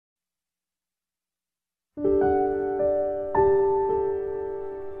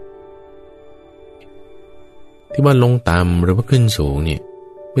ที่ว่าลงต่ำหรือว่าขึ้นสูงเนี่ย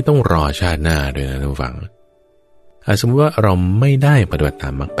ไม่ต้องรอชาติหน้าเลยนะท่านผู้ฟังสมมติว่าเราไม่ได้ปฏิบัติตา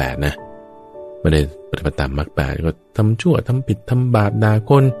มมรรคแปดนะไม่ได้ปฏิบัติตามมรรคแปดก็ทำชั่วทำผิดทำบาปด่า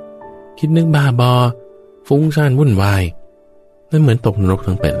คนคิดนึกบ้าบอฟุ้งซ่านวุ่นวายนั่นเหมือนตกนรก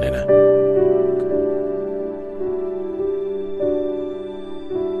ทั้งเป็นเลยนะ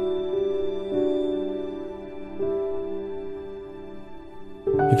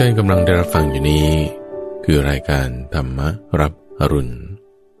ที่ท่านกำลังได้รับฟังอยู่นี้คือรายการธรรมรับอรุณ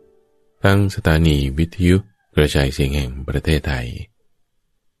ทางสถานีวิทยุกระจายเสียงแห่งประเทศไทย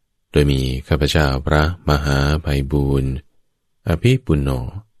โดยมีข้าพเจ้าพระมหาไพบูลย์อภิปุณโญ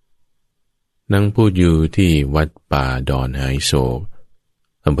นั่งพูดอยู่ที่วัดป่าดอนหายโศก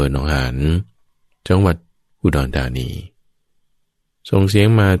อำเภอหนองหานจังหวัดอุดรธานีส่งเสียง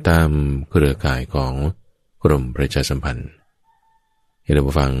มาตามเครือข่ายของกรมประชาสัมพันธ์ให้ท่าน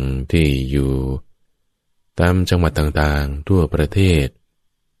ผู้ฟังที่อยู่ตามจังหวัดต่างๆทั่วประเทศ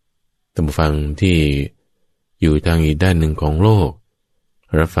ท่านผู้ฟังที่อยู่ทางอีกด้านหนึ่งของโลก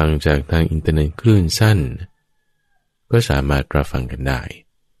รับฟังจากทางอินเทอร์เน็ตคลื่นสั้นก็สามารถรับฟังกันได้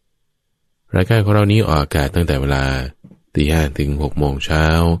รายการของเรานี้ออกอากาศตั้งแต่เวลา 5:00 ถึง 6:00 น.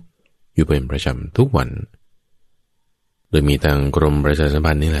อยู่เป็นประจำทุกวันโดยมีทางกรมประชาสัม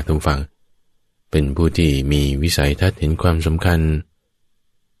พันธ์นี่แหละท่านผู้ฟังเป็นผู้ที่มีวิสัยทัศน์เห็นความสำคัญ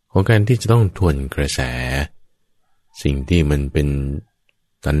ของการที่จะต้องทวนกระแสสิ่งที่มันเป็น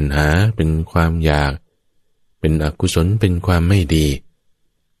ตัณหาเป็นความอยากเป็นอกุศลเป็นความไม่ดี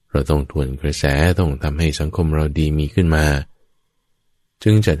เราต้องทวนกระแสต้องทำให้สังคมเราดีมีขึ้นมาจึ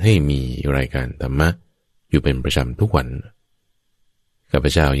งจัดให้มีรายการธรรมะอยู่เป็นประจำทุกวันข้าพ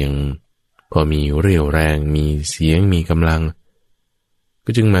เจ้ายังพอมีเรี่ยวแรงมีเสียงมีกำลังก็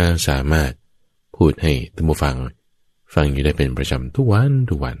จึงมาสามารถพูดให้ท่านผู้ฟังอยู่ได้เป็นประจำทุกวั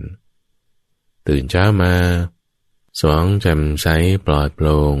นตื่นเช้ามาสว่างแจ่มใสปลอดโป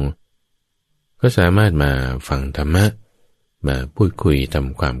ร่งก็สามารถมาฟังธรรมะมาพูดคุยท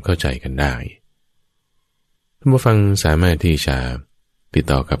ำความเข้าใจกันได้ท่านผู้ฟังสามารถที่จะติด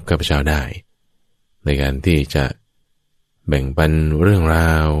ต่อกับข้าพเจ้าได้ในการที่จะแบ่งปันเรื่องร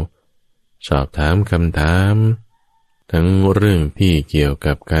าวสอบถามคำถามทั้งเรื่องที่เกี่ยว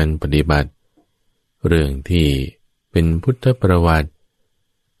กับการปฏิบัติเรื่องที่เป็นพุทธประวัติ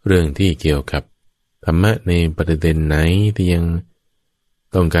เรื่องที่เกี่ยวกับธรรมะในประเด็นไหนที่ยัง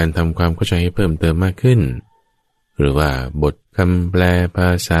ต้องการทำความเข้าใจให้เพิ่มเติมมากขึ้นหรือว่าบทคำแปลภา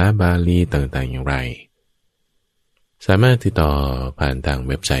ษาบาลีต่างๆอย่างไรสามารถติดต่อผ่านทางเ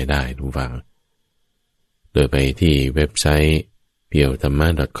ว็บไซต์ได้ทุกฟังโดยไปที่เว็บไซต์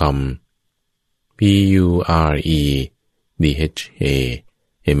purethama.com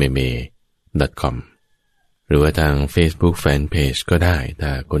purethama.com หรือว่าทาง Facebook Fanpage ก็ได้ถ้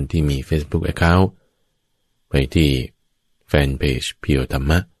าคนที่มี Facebook Account ไปที่ Fanpage เพียวธรร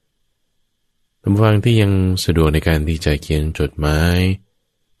มะท่านผู้ฟังที่ยังสะดวกในการที่จะเขียนจดหมาย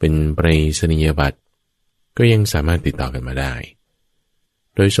เป็นไปรษณียบัตรก็ยังสามารถติดต่อกันมาได้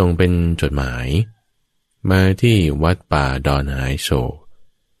โดยส่งเป็นจดหมายมาที่วัดป่าดอนหายโศก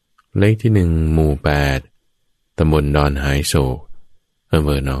เลขที่1หมู่8ตำบลดอนหายโศกอำเภ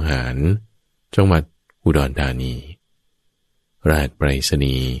อหนองหานจังหวัดอุดรธานีรหัสไปรษ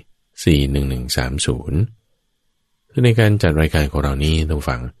ณีย์41130ซึ่งในการจัดรายการของเรานี้ท่านผู้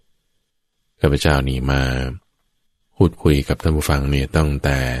ฟังข้าพเจ้านี่มาพูดคุยกับท่านผู้ฟังเนี่ยตั้งแ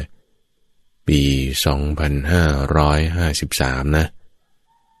ต่ปี2553นะ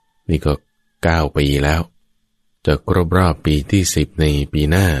นี่ก็9ปีแล้วจะครบรอบปีที่10ในปี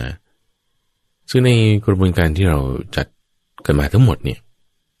หน้าซึ่งในกระบวนการที่เราจัดกันมาทั้งหมดเนี่ย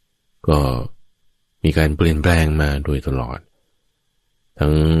ก็มีการเปลี่ยนแปลงมาโดยตลอดทั้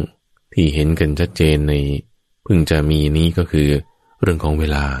งที่เห็นกันชัดเจนในเพิ่งจะมีนี้ก็คือเรื่องของเว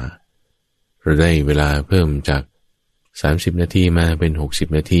ลาเราได้เวลาเพิ่มจาก30นาทีมาเป็น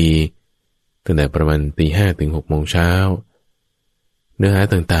60นาทีตั้งแต่ประมาณ 5:00 ถึง 6:00 น.เนื้อหา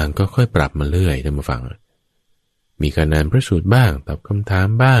ต่างๆก็ค่อยปรับมาเรื่อยท่านผู้ฟังมีการอ่านพระสูตรบ้างตอบคำถาม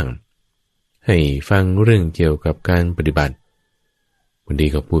บ้างให้ฟังเรื่องเกี่ยวกับการปฏิบัติบางที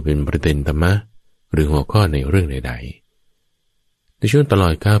ก็พูดเป็นประเด็นธรรมะหรือหัวข้อในเรื่องใดๆในช่วงตลอ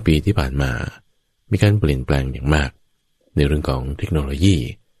ด9ปีที่ผ่านมามีการเปลี่ยนแปลงอย่างมากในเรื่องของเทคโนโลยี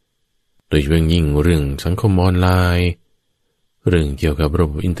โดยเฉพาะยิ่งเรื่องสังคมออนไลน์เรื่องเกี่ยวกับระบ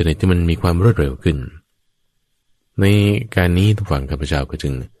บอินเทอร์เน็ตที่มันมีความรวดเร็วขึ้นในการนี้ทุกฝั่งข้าพเจ้าก็จึ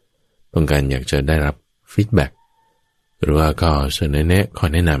งต้องการอยากจะได้รับฟีดแบ็กหรือว่าก็เสนอแนะข้อ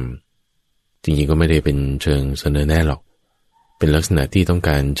แนะนำจริงๆก็ไม่ได้เป็นเชิงเสนอแนะหรอกเป็นลักษณะที่ต้องก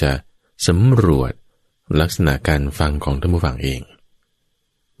ารจะสำรวจลักษณะการฟังของท่านผู้ฟังเอง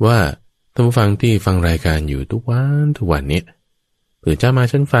ว่า ท่านผู้ฟังที่ฟังรายการอยู่ทุกวันเนี่ยหรือจะมา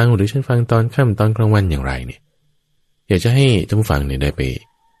ฉันฟังหรือฉันฟังตอนค่ำตอนกลางวันอย่างไรเนี่ยอยากจะให้ท่านผู้ฟังเนี่ยได้ไป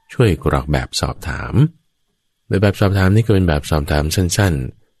ช่วยกรอกแบบสอบถามโดยแบบสอบถามนี่ก็เป็นแบบสอบถามสั้น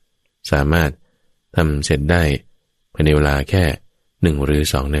ๆสามารถทำเสร็จได้ภายในเวลาแค่1 หรือ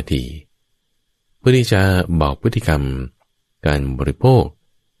 2 นาทีเพื่อที่จะบอกพฤติกรรมการบริโภค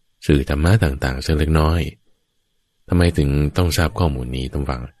สื่อธรรมะต่างๆสักเล็กน้อยทำไมถึงต้องทราบข้อมูลนี้ต้อง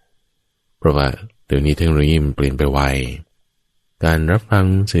ฟังเพราะว่าเดี๋ยวนี้เทคโนโลยีมันเปลี่ยนไปไวการรับฟัง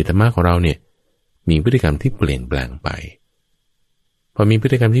สื่อธรรมะของเราเนี่ยมีพฤติกรรมที่เปลี่ยนแปลงไปพอมีพฤ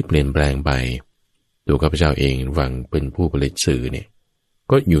ติกรรมที่เปลี่ยนแปลงไปตัวข้าพเจ้าเองฟังเป็นผู้ผลิตสื่อเนี่ย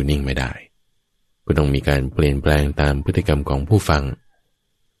ก็อยู่นิ่งไม่ได้ก็ต้องมีการเปลี่ยนแปลงตามพฤติกรรมของผู้ฟัง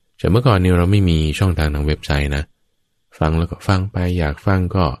จากเมื่อก่อนเนี่ยเราไม่มีช่องทางทางเว็บไซต์นะฟังแล้วก็ฟังไปอยากฟัง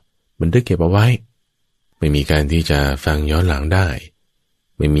ก็บันทึกเก็บเอาไว้ไม่มีการที่จะฟังย้อนหลังได้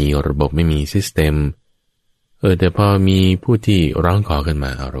ไม่มีระบบไม่มีซิสเต็มแต่พอมีผู้ที่ร้องขอกันม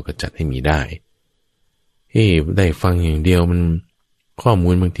าเราก็จัดให้มีได้ได้ฟังอย่างเดียวมันข้อมู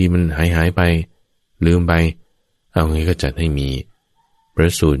ลบางทีมันหายไปลืมไปเอาไงก็จัดให้มีปร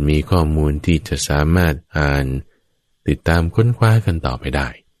ะสูตรมีข้อมูลที่จะสามารถอ่านติดตามค้นคว้ากันต่อไปได้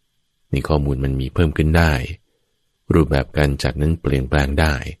นี่ข้อมูลมันมีเพิ่มขึ้นได้รูปแบบการจัดนั้นเปลี่ยนแปลงไ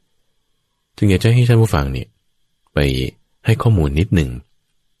ด้จึงอยากจะให้ท่านผู้ฟังเนี่ยไปให้ข้อมูลนิดหนึ่ง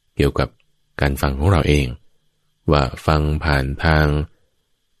เกี่ยวกับการฟังของเราเองว่าฟังผ่านทาง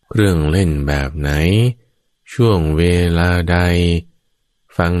เครื่องเล่นแบบไหนช่วงเวลาใด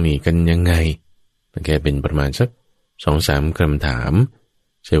ฟังนี่กันยังไงแค่เป็นประมาณสัก 2-3 คำถาม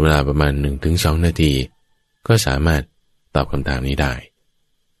ใช้เวลาประมาณ 1-2 นาทีก็สามารถตอบคำถามนี้ได้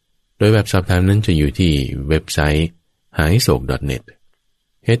โดยแบบสอบถามนั้นจะอยู่ที่เว็บไซต์ haisok.net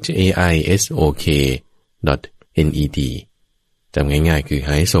haisok.net จำง่ายๆคือ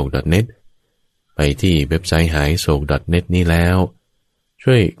haisok.net ไปที่เว็บไซต์ haisok.net นี้แล้ว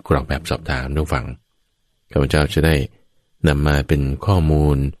ช่วยกรอกแบบสอบถามด้วยฟังข้าพเจ้าจะได้นำมาเป็นข้อมู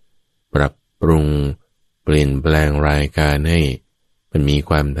ลปรับปรุงเปลี่ยนแปลงรายการให้มันมี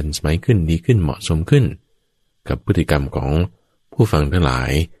ความทันสมัยขึ้นดีขึ้นเหมาะสมขึ้นกับพฤติกรรมของผู้ฟังทั้งหลา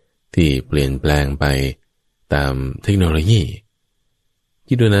ยที่เปลี่ยนแปลงไปตามเทคโนโลยี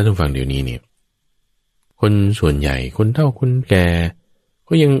คิดดูนะทุกฝั่งเดี๋ยวนี้เนี่ยคนส่วนใหญ่คนเฒ่าคนแก่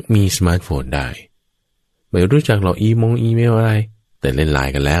ก็ยังมีสมาร์ทโฟนได้ไม่รู้จักหรอกอีเมลอะไรแต่เล่นไล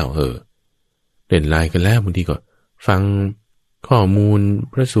น์กันแล้วเล่นไลน์กันแล้วบางทีก็ฟังข้อมูล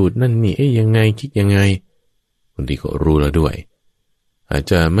ประสูตรนั่นนี่ยังไงคิดยังไงบางทีก็รู้แล้วด้วยอาจ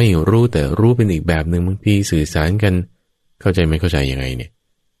จะไม่รู้แต่รู้เป็นอีกแบบหนึ่งบางทีสื่อสารกันเข้าใจไม่เข้าใจยังไงเนี่ย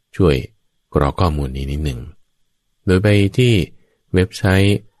ช่วยกรอกข้อมูลนี้นิดหนึ่งโดยไปที่เว็บไซ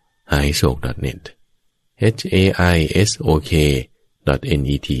ต์ haisok.net haisok.net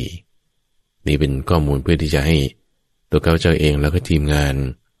นี่เป็นข้อมูลเพื่อที่จะให้ตัวข้าพเจ้าเองแล้วก็ทีมงาน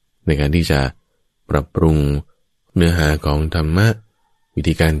ในการที่จะปรับปรุงเนื้อหาของธรรมะวิ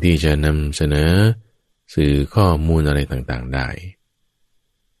ธีการที่จะนำเสนอสื่อข้อมูลอะไรต่างๆได้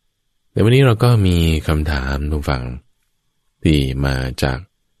ในวันนี้เราก็มีคำถามทุกฝั่งที่มาจาก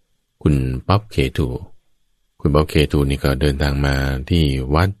คุณป๊อบเคทูคุณป๊อบเคทูนี่ก็เดินทางมาที่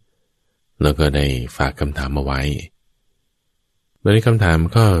วัดแล้วก็ได้ฝากคำถามมาไว้โดยคำถาม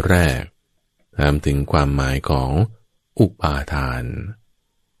ข้อแรกถามถึงความหมายของอุปาทาน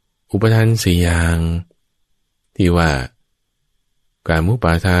4 อย่างที่ว่ากามุป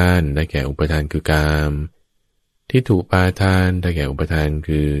าทานได้แก่อุปทานคือกามทิฏฐุปาทานได้แก่อุปทาน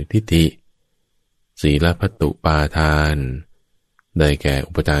คือทิฏฐิศีลพัตตุปาทานได้แก่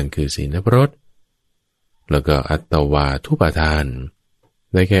อุปทานคือศีลพรตแล้วก็อัตตวาทุปาทาน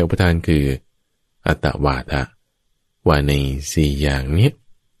ได้แก่อุปทานคืออัตตวาทะว่าใน4 อย่างนี้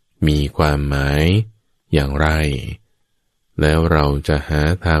มีความหมายอย่างไรแล้วเราจะหา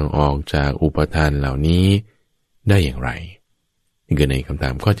ทางออกจากอุปทานเหล่านี้ได้อย่างไรนี่คือในคำถา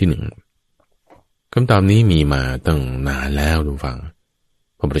มข้อที่ 1คำตอบนี้มีมาตั้งนานแล้วทุกฝั่ง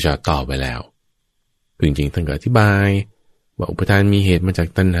พระพุทธเจ้าตอบไปแล้วจริงๆท่านก็อธิบายว่าอุปทานมีเหตุมาจาก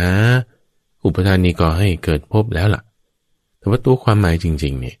ตัณหาอุปทานนี้ก็ให้เกิดภพแล้วล่ะแต่ว่าตัวความหมายจริ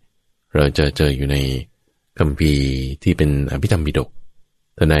งๆเนี่ยเราจะเจออยู่ในคัมภีร์ที่เป็นอภิธรรมปิฎก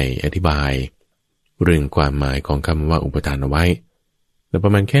ท่านได้อธิบายเรื่องความหมายของคำว่าอุปทานเอาไว้แต่ปร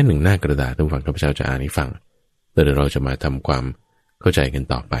ะมาณแค่1 หน้ากระดาษท่านฟังข้าพเจ้าจะอ่านให้ฟังแล้วเดี๋ยวเราจะมาทำความเข้าใจกัน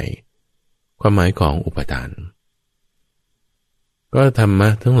ต่อไปความหมายของอุปทานก็ธรรมะ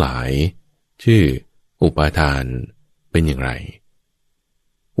ทั้งหลายชื่ออุปทานเป็นอย่างไร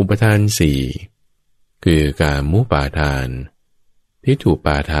อุปทาน4คือกามุปาทานทิฏฐุป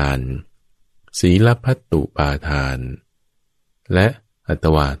าทานศีลพัตตุปาทานและ อัต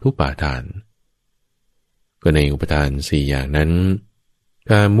วาทุปาทานก็ในอุปทานสี่อย่างนั้น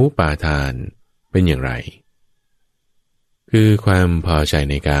กามุปาทานเป็นอย่างไรคือความพอใจ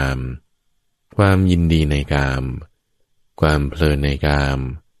ในกามความยินดีในกามความเพลินในกาม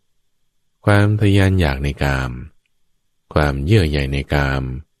ความทะยานอยากในกามความเยื่อใยในกาม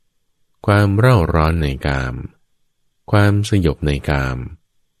ความเร่าร้อนในกามความสยบในกาม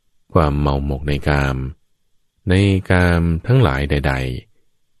ความเมาหมกในกามในกามทั้งหลายใด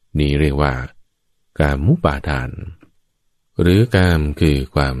ๆนี้เรียกว่ากามุปาทานหรือกามคือ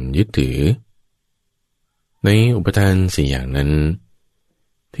ความยึดถือในอุปทานสี่อย่างนั้น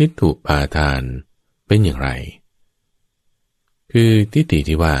ทิฏฐุปาทานเป็นอย่างไรคือทิฏฐิ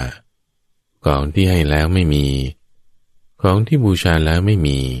ที่ว่าของที่ให้แล้วไม่มีของที่บูชาแล้วไม่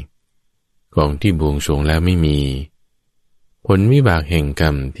มีของที่บวงสรวงแล้วไม่มีผลวิบากแห่งกรร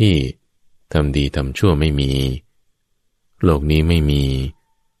มที่ทำดีทำชั่วไม่มีโลกนี้ไม่มี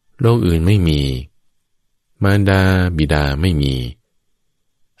โลกอื่นไม่มีมารดาบิดาไม่มี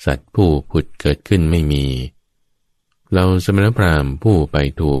สัตว์ผู้ผุดเกิดขึ้นไม่มีเราสมณพราหมณ์ผู้ไป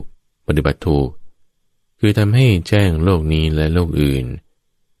ถูกปฏิบัติถูกคือทำให้แจ้งโลกนี้และโลกอื่น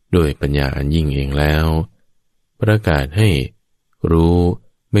ด้วยปัญญาอันยิ่งเองแล้วประกาศให้รู้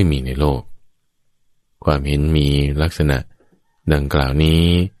ไม่มีในโลกความเห็นมีลักษณะดังกล่าวนี้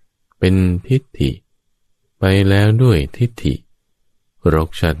เป็นทิฏฐิไปแล้วด้วยทิฏฐิรก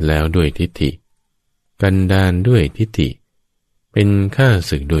ชัดแล้วด้วยทิฏฐิกันดานด้วยทิฏฐิเป็นข้า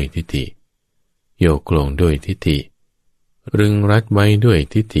ศึกด้วยทิฏฐิโยกโกลงด้วยทิฏฐิรึงรัดไว้ด้วย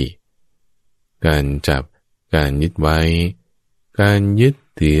ทิฏฐิการจับการยึดไว้การยึด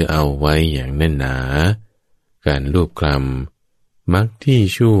ถือเอาไว้อย่างแน่นหนาการลูบคลำมักที่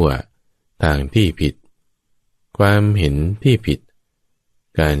ชั่วทางที่ผิดความเห็นที่ผิด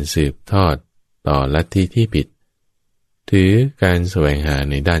การสืบทอดต่อลัทธิที่ผิดถือการแสวงหา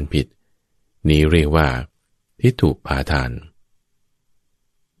ในด้านผิดนี้เรียกว่าทิฏฐุปาทาน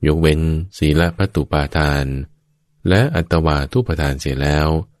ยกเว้นศีลพัตตุปาทานและอัตวาทุปาทานเสียแล้ว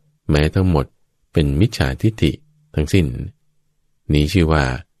แม้ทั้งหมดเป็นมิจฉาทิฏฐิทั้งสิ้นนี้ชื่อว่า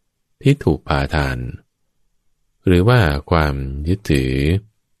ทิฏฐุปาทานหรือว่าความยึดถือ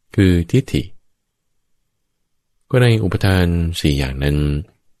คือทิฏฐิก็ในอุปทานสี่อย่างนั้น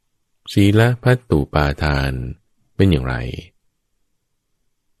ศีลพัตตุปาทานเป็นอย่างไร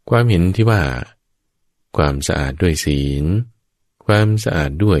ความเห็นที่ว่าความสะอาดด้วยศีลความสะอา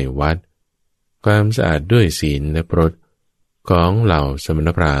ดด้วยวัดความสะอาดด้วยศีลและพรตของเหล่าสมณ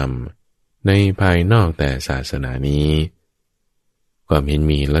พราหมณ์ในภายนอกแต่ศาสนานี้ความเห็น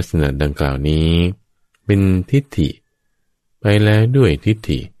มีลักษณะดังกล่าวนี้เป็นทิฏฐิไปแล้วด้วยทิฏ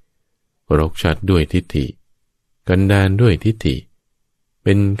ฐิรกชัดด้วยทิฏฐิกันดานด้วยทิฏฐิเ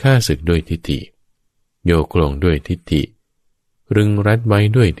ป็นข้าศึกด้วยทิฏฐิโยกโกลงด้วยทิฏฐิรึงรัดไว้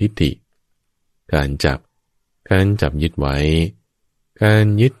ด้วยทิฏฐิการจับยึดไว้การ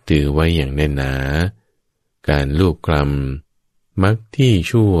ยึดถือไว้อย่างแน่นหนาการลูบคลำมักที่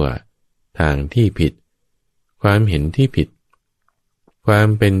ชั่วทางที่ผิดความเห็นที่ผิดความ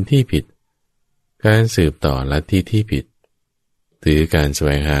เป็นที่ผิดการสืบต่อลัทธิที่ผิดถือการแสว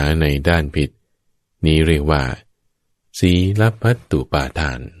งหาในด้านผิดนี้เรียกว่าศีลพัตตุปาท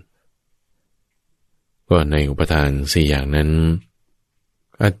านก็ในอุปทานสี่อย่างนั้น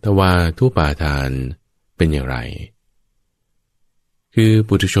อัตวาทุปาทานเป็นอย่างไรคือ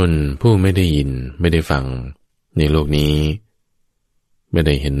ปุถุชนผู้ไม่ได้ยินไม่ได้ฟังในโลกนี้ไม่ไ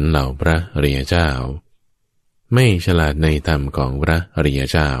ด้เห็นเหล่าพระอริยเจ้าไม่ฉลาดในธรรมของพระอริย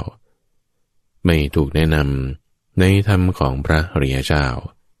เจ้าไม่ถูกแนะนำในธรรมของพระอริยเจ้า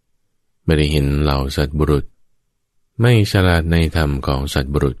ไม่ได้เห็นเหล่าสัตบุรุษไม่ฉลาดในธรรมของสัต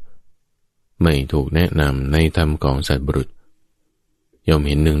บุรุษไม่ถูกแนะนำในธรรมของสัตบุรุษย่อมเ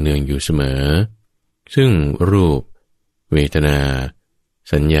ห็นเนืองๆอยู่เสมอซึ่งรูปเวทนา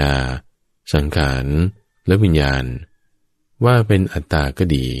สัญญาสังขารและวิญญาณว่าเป็นอัตตาก็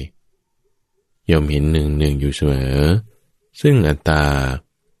ดีย่อมเห็นเนืองๆอยู่เสมอซึ่งอัตตา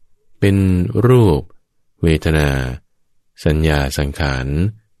เป็นรูปเวทนาสัญญาสังขาร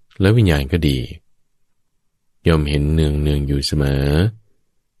และวิญญาณก็ดีย่อมเห็นเนืองๆอยู่เสมอ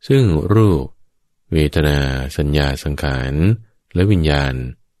ซึ่งรูปเวทนาสัญญาสังขารและวิญญาณ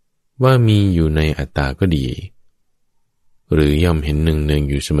ว่ามีอยู่ในอัตตาก็ดีหรือย่อมเห็นเนืองๆ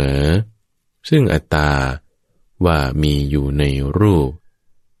อยู่เสมอซึ่งอัตตาว่ามีอยู่ในรูป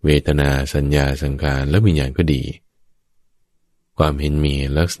เวทนาสัญญาสังขารและวิญญาณก็ดีความเห็นมี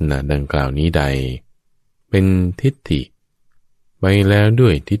ลักษณะดังกล่าวนี้ใดเป็นทิฏฐิไปแล้วด้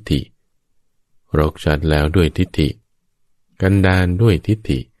วยทิฏฐิรกชัดแล้วด้วยทิฏฐิกันดานด้วยทิฏ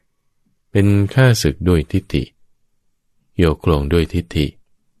ฐิเป็นข้าศึกด้วยทิฏฐิ โยกโครงด้วยทิฏฐิ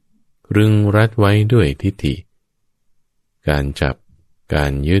รึงรัดไว้ด้วยทิฏฐิการจับกา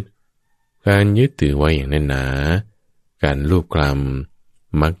รยึดถือไว้อย่างแน่นหนาการลูบคล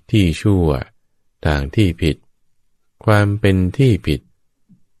ำมักที่ชั่วทางที่ผิดความเป็นที่ผิด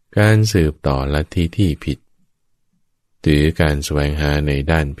การสืบต่อลัทธิที่ผิดถือการแสวงหาใน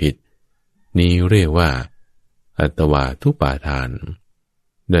ด้านผิดนี้เรียกว่าอัตวาทุปาทาน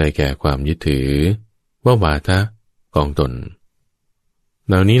ได้แก่ความยึดถือว่าวาทะของตนเ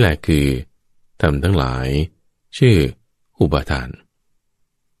หล่านี้แหละคือธรรมทั้งหลายชื่ออุปาทาน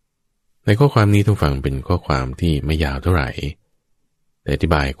ในข้อความนี้ต้องฟังเป็นข้อความที่ไม่ยาวเท่าไหร่แต่อธิ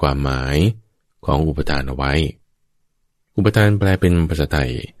บายความหมายของอุปาทานเอาไว้อุปาทานแปลเป็นภาษาไท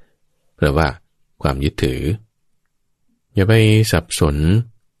ยแปลว่าความยึดถืออย่าไปสับสน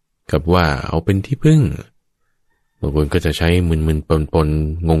กับว่าเอาเป็นที่พึ่งบางคนก็จะใช้มึนๆปน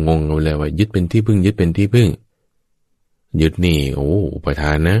ๆงงๆเอาเลยว่ายึดเป็นที่พึ่งยึดเป็นที่พึ่งยึดนี่อุปท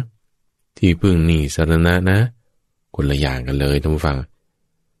านนะที่พึ่งนี่สรณะนะคนละอย่างกันเลยท่านผู้ฟัง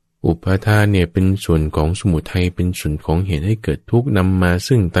อุปทานเนี่ยเป็นส่วนของสมุทัยเป็นส่วนของเหตุให้เกิดทุกข์นำมา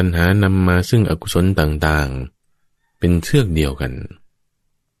ซึ่งตัณหานำมาซึ่งอกุศลต่างๆเป็นเชือกเดียวกัน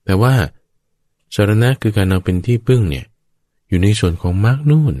แต่ว่าสรณะคือการเอาเป็นที่พึ่งเนี่ยอยู่ในส่วนของมรรค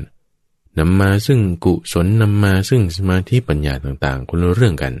นู่นนำมาซึ่งกุศลนำมาซึ่งสมาธิปัญญาต่างๆคนละเรื่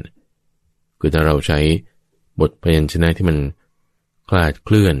องกันคือถ้าเราใช้บทพยัญชนะที่มันคลาดเค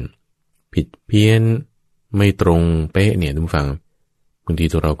ลื่อนผิดเพี้ยนไม่ตรงเป๊ะเนี่ยทุกฟังบางที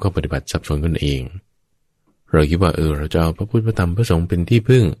ตัวเราก็ปฏิบัติสับสนกันเองเราคิดว่าเราจะเอาพระพุทธพระธรรมพระสงฆ์เป็นที่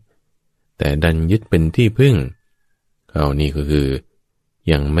พึ่งแต่ดันยึดเป็นที่พึ่งนี่ก็คือ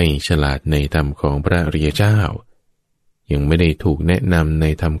ยังไม่ฉลาดในธรรมของพระอริยเจ้ายังไม่ได้ถูกแนะนำใน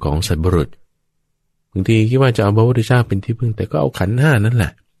ธรรมของสัตว์บุรุษบางทีคิดว่าจะเอาพระพุทธเจ้าเป็นที่พึ่งแต่ก็เอาขันธ์ห้านั่นแหล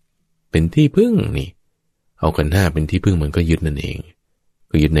ะเป็นที่พึ่งนี่เอาขันธ์ห้าเป็นที่พึ่งมันก็ยึดนั่นเอง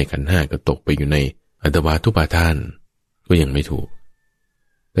ก็ยึดในขันธ์ห้าก็ตกไปอยู่ในอัตวาทุปาทานก็ยังไม่ถูก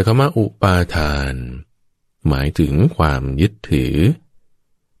แต่คำว่าอุปาทานหมายถึงความยึดถือ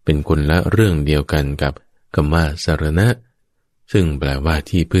เป็นคนละเรื่องเดียวกันกับคำว่าสรณะซึ่งแปลว่า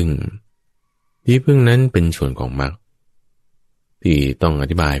ที่พึ่งที่พึ่งนั้นเป็นส่วนของมรรคที่ต้องอ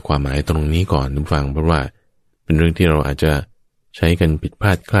ธิบายความหมายตรงนี้ก่อนทุกฟังเพราะว่าเป็นเรื่องที่เราอาจจะใช้กันผิดพล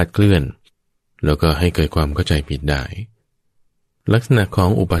าดคลาดเคลื่อนแล้วก็ให้เกิดความเข้าใจผิดได้ลักษณะของ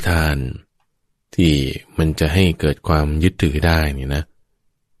อุปทานที่มันจะให้เกิดความยึดถือได้นี่นะ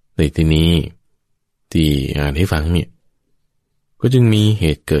ในที่นี้ที่อ่านให้ฟังเนี่ยก็จึงมีเห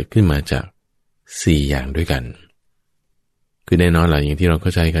ตุเกิดขึ้นมาจาก4อย่างด้วยกันคือแน่นอนแหละอย่างที่เราเข้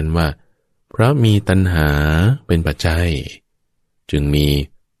าใจกันว่าเพราะมีตัณหาเป็นปัจจัยจึงมี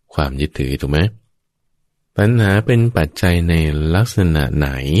ความยึดถือถูกไหมตัณหาเป็นปัจจัยในลักษณะไหน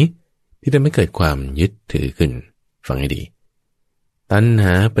ที่ทำให้เกิดความยึดถือขึ้นฟังให้ดีตัณห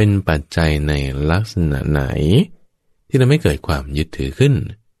าเป็นปัจจัยในลักษณะไหนที่ทำให้เกิดความยึดถือขึ้น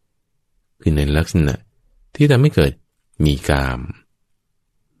คือในลักษณะที่ทำให้เกิดมีกาม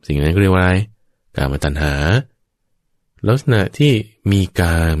สิ่งนั้นเรียกว่าอะไรกามตัณหาลักษณะที่มีก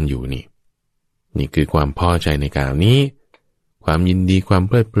ามอยู่นี่คือความพอใจในกามนี้ความยินดีความเ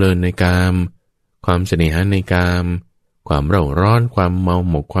พลิดเพลินในกามความเสน่หาในกามความเร่าร้อนความเมา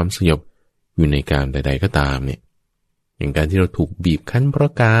หมกความสยบอยู่ในกามใดๆก็ตามเนี่ยอย่างการที่เราถูกบีบคั้นเพรา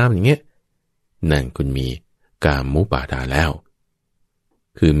ะกามอย่างเงี้ยนั่นคุณมีกามมุปาทานแล้ว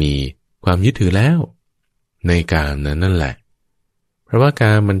คือมีความยึดถือแล้วในกามนั้นนั่นแหละเพราะว่าก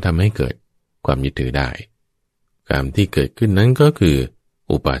ามมันทำให้เกิดความยึดถือได้กามที่เกิดขึ้นนั้นก็คือ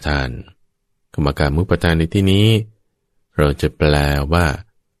อุปาทานคำว่ากามมุปาทานในที่นี้เราจะแปลว่า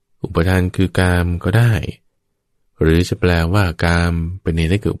อุปทานคือกามก็ได้หรือจะแปลว่ากามเป็นเห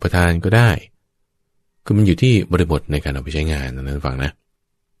ตุให้เกิดอุปทานก็ได้คือมันอยู่ที่บริบทในการเอาไปใช้งานนั้นฟังนะ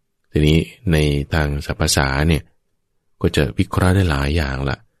ทีนี้ในทางศัพท์ภาษาเนี่ยก็จะวิเคราะห์ได้หลายอย่าง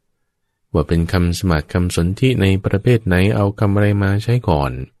ละว่าเป็นคำสมรรถคำสนธิในประเภทไหนเอาคำอะไรมาใช้ก่อ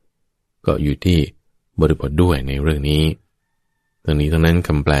นก็อยู่ที่บริบทด้วยในเรื่องนี้ทั้งนี้ทั้งนั้นค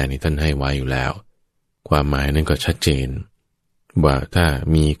ำแปลนี่ท่านให้ไว้อยู่แล้วความหมายนั้นก็ชัดเจนว่าถ้า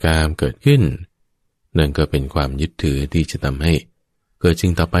มีกามเกิดขึ้นนั่นก็เป็นความยึดถือที่จะทำให้เกิดจริ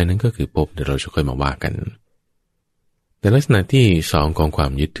งต่อไปนั้นก็คือภพเดี๋ยวเราจะค่อยมาว่ากันแต่ลักษณะที่สองของควา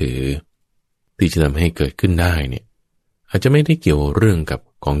มยึดถือที่จะทำให้เกิดขึ้นได้เนี่ยอาจจะไม่ได้เกี่ยวเรื่องกับ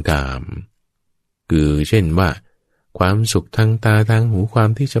ของกามคือเช่นว่าความสุขทางตาทางหูความ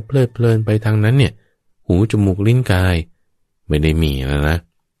ที่จะเพลิดเพลินไปทางนั้นเนี่ยหูจมูกลิ้นกายไม่ได้มีแล้วนะ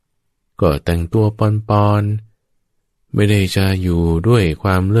ก็แต่งตัวปอนๆไม่ได้จะอยู่ด้วยคว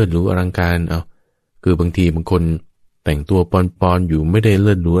ามเลิศหรูอลังการคือบางทีบางคนแต่งตัวปอนๆอยู่ไม่ได้เ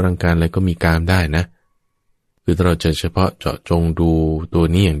ลิศหรูอลังการอะไรก็มีกามได้นะ คือถ้าเราจะเฉพาะเจาะจงดูตัว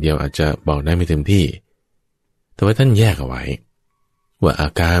นี้อย่างเดียวอาจจะบอกได้ไม่เต็มที่แต่ว่าท่านแยกเอาไว้ว่าอา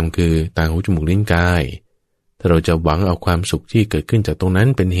กามคือตาหูจมูกลิ้นกายถ้าเราจะหวังเอาความสุขที่เกิดขึ้นจากตรงนั้น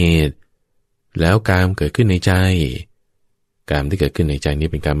เป็นเหตุแล้วกามเกิดขึ้นในใจกามที่เกิดขึ้นในใจนี้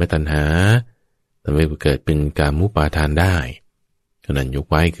เป็นกามไม่ตัณหาทำให้เกิดเป็นกามมุปาทานได้ฉะนั้นยก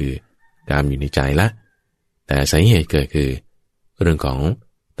ไว้คือกามอยู่ในใจละแต่สาเหตุเกิดคือเรื่องของ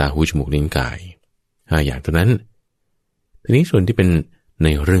ตาหูจมูกลิ้นกาย5อย่างเท่านั้นทีนี้ส่วนที่เป็นใน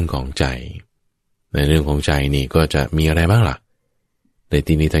เรื่องของใจในเรื่องของใจนี่ก็จะมีอะไรบ้างล่ะใน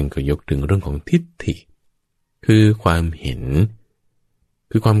ที่นี้ท่านก็ยกถึงเรื่องของทิฏฐิคือความเห็น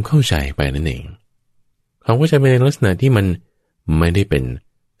คือความเข้าใจไปนั่นเองความเข้าใจไปในลักษณะที่มันไม่ได้เป็น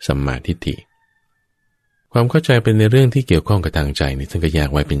สัมมาทิฏฐิความเข้าใจเป็นในเรื่องที่เกี่ยวข้องกับทางใจนี่ท่านก็แยก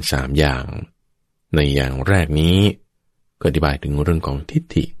ไว้เป็น3อย่างในอย่างแรกนี้ก็อธิบายถึงเรื่องของทิฏ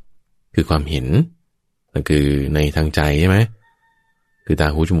ฐิคือความเห็นนั่นคือในทางใจใช่ไหมคือตา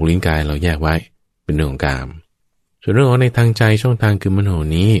หูจมูกลิ้นกายเราแยกไว้เป็นเรื่องของกามส่วนเรื่องของในทางใจช่องทางคือมโน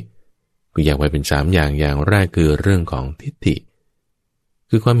นี้ก็แยกไว้เป็น3อย่างอย่างแรกคือเรื่องของทิฏฐิ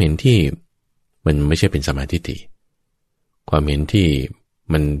คือความเห็นที่มันไม่ใช่เป็นสัมมาทิฏฐิความเห็นที่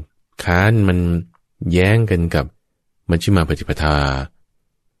มันค้านมันแย้งกันกับมัชฌิมาปฏิปทา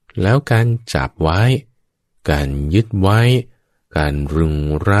แล้วการจับไว้การยึดไว้การรึง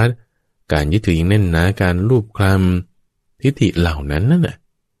รัดการยึดถืออย่างแน่นหนาการลูบคลำทิฏฐิเหล่านั้นนั่นน่ะ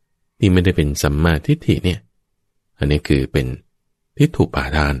ที่ไม่ได้เป็นสัมมาทิฏฐิเนี่ยอันนี้คือเป็นทิฏฐุปา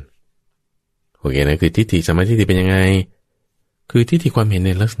ทานโอเคนะคือทิฏฐิสัมมาทิฏฐิเป็นยังไงคือทิฏฐิความเห็นใ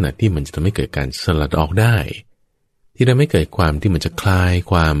นลักษณะที่มันจะทำให้เกิดการสลัดออกได้ที่ทำให้เกิดความที่มันจะคลาย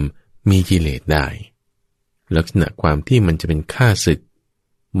ความมีกิเลสได้ลักษณะความที่มันจะเป็นฆ่าศึก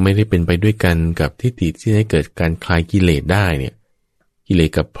ไม่ได้เป็นไปด้วยกันกับทิฏฐิที่ให้เกิดการคลายกิเลสได้เนี่ยกิเลส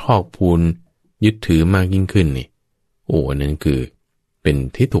กับพอกพูนยึดถือมากยิ่งขึ้นนี่โอ้อันนั้นคือเป็น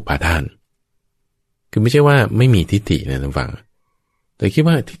ทิฏฐุปาทานคือไม่ใช่ว่าไม่มีทิฏฐินะท่านฟังแต่คิด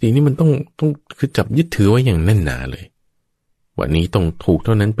ว่าทิฏฐินี่มันต้องคือจับยึดถือไว้อย่างแน่นหนาเลยวันนี้ต้องถูกเ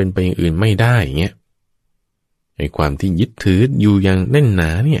ท่านั้นเป็นไปอย่างอื่นไม่ได้อย่างเงี้ยไอ้ความที่ยึดถืออยู่อย่างแน่นหนา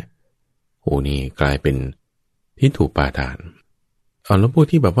เนี่ยโอ้นี่กลายเป็นทิฏฐุปาทานเอาแล้วพวก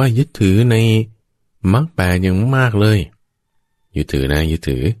ที่แบบว่ายึดถือในมรรค8อย่างมากเลยยึดถือนะยึด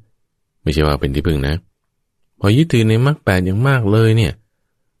ถือไม่ใช่ว่าเป็นที่พึ่งนะพอยึดถือในมรรค8อย่างมากเลยเนี่ย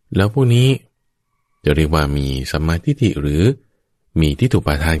แล้วพวกนี้จะเรียกว่ามีสัมมาทิฏฐิหรือมีทิฏฐุป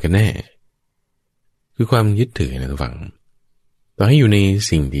าทานกันแน่คือความยึดถือนะทุกฝั่งต่อให้อยู่ใน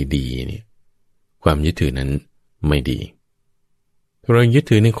สิ่งดีๆเนี่ยความยึดถือนั้นไม่ดีเรายึด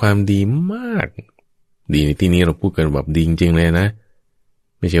ถือในความดีมากดีในที่นี้เราพูดกันแบบดีจริงๆเลยนะ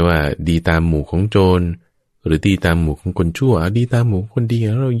ไม่ใช่ว่าดีตามหมู่ของโจรหรือดีตามหมู่ของคนชั่วดีตามหมู่คนดีแ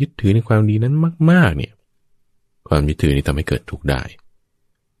ล้วเรายึดถือในความดีนั้นมากๆเนี่ยความยึดถือนี่ทำให้เกิดทุกข์ได้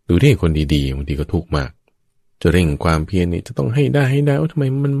ดูที่คนดีๆบางทีก็ทุกข์มากจะเร่งความเพียรนี่จะต้องให้ได้ว่าทำไม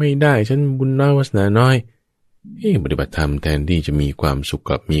มันไม่ได้ฉันบุญน้อยวาสนาน้อยปฏิบัติธรรมแทนที่จะมีความสุข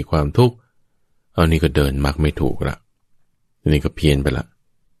กับมีความทุกข์เอานี่ก็เดินมักไม่ถูกละนี่ก็เพี้ยนไปละ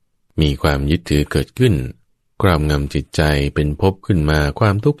มีความยึดถือเกิดขึ้นครอบงำจิตใจเป็นภพขึ้นมาควา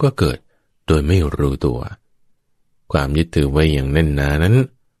มทุกข์ก็เกิดโดยไม่รู้ตัวความยึดถือไว้อย่างแน่นหนานั้น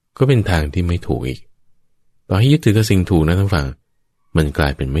ก็เป็นทางที่ไม่ถูกอีกต่อให้ยึดถือกับสิ่งถูกนะท่านฟังมันกลา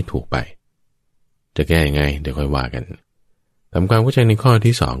ยเป็นไม่ถูกไปจะแก้ยังไงเดี๋ยวค่อยว่ากันทำความเข้าใจในข้อ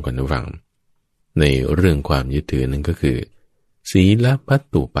ที่2ก่อนท่านฟังในเรื่องความยึดถือนั้นก็คือศีลพัต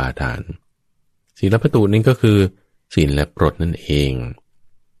ตุปาทานศีลพัตตุนี่ก็คือศีลและปรดนั่นเอง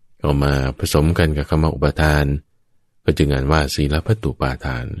เอามาผสมกันกับคำว่าอุปาทานก็จึงอ่านว่าศีลพัตตุปาท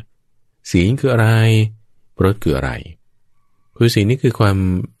านศีลคืออะไรปรดคืออะไรคือศีลนี่คือความ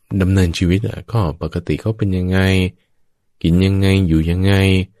ดำเนินชีวิตข้อปกติเขาเป็นยังไงกินยังไงอยู่ยังไง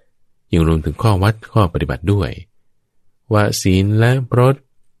ยังรวมถึงข้อวัดข้อปฏิบัติด้วยว่าศีลและปรด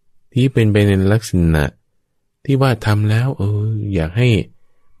ที่เป็นไปในลักษณะที่ว่าทำแล้วอยากให้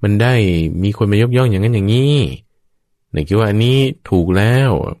มันได้มีคนมายกย่องอย่างนั้นอย่างนี้ไหนคิดว่าอันนี้ถูกแล้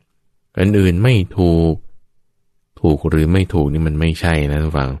วอันอื่นไม่ถูกหรือไม่ถูกนี่มันไม่ใช่นะทุ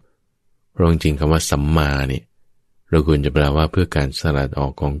กฝั่งเพราะจริงๆคำว่าสัมมาเนี่ยเราควรจะแปลว่าเพื่อการสลัดออ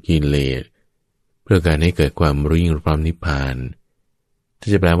กของกิเลสเพื่อการให้เกิดความรู้ยิ่งรู้พร้อมนิพพานถ้า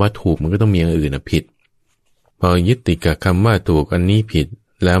จะแปลว่าถูกมันก็ต้องมีอย่างอื่นผิดพอยึดติดกับคำว่าถูกอันนี้ผิด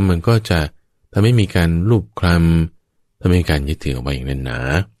แล้วมันก็จะทำให้มีการลูบคลำทำให้การยึดถือเอาไว้อย่างนั้นหนา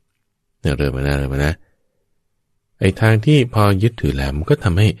เริ่มมานะไอ้ทางที่พอยึดถือแล้วมันก็ท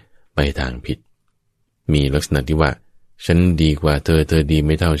ำให้ไปทางผิดมีลักษณะที่ว่าฉันดีกว่าเธอดีไ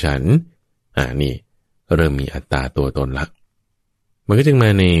ม่เท่าฉันนี่เริ่มมีอัตตาตัวตนละมันก็จึงมา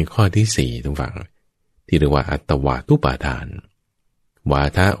ในข้อที่4ทุกฝั่ง ที่เรียกว่าอัตวาทุปาทานวา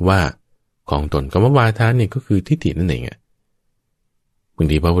ทะว่าของตนคำว่าวาทะเนี่ยก็คือทิฏฐินั่นเองบาง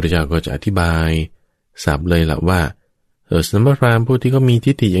ทีพระพุทธเจ้าก็จะอธิบายศัพท์เลยละว่าสมณพราหมณ์ผู้ที่เขามี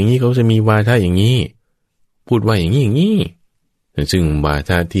ทิฏฐิอย่างนี้เขาจะมีวาทะอย่างนี้พูดว่าอย่างนี้อย่างนี้ซึ่งวา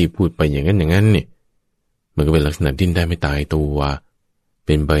ทะที่พูดไปอย่างนั้นอย่างนั้นเนี่ยมันก็เป็นลักษณะดิ้นได้ไม่ตายตัวเ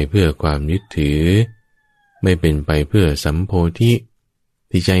ป็นไปเพื่อความยึดถือไม่เป็นไปเพื่อสัมโพธิ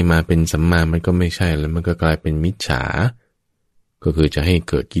ที่ใจมาเป็นสัมมามันก็ไม่ใช่แล้วมันก็กลายเป็นมิจฉาก็คือจะให้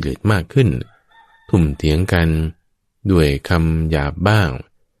เกิดกิเลสมากขึ้นทุ่มเถียงกันด้วยคำหยาบบ้าง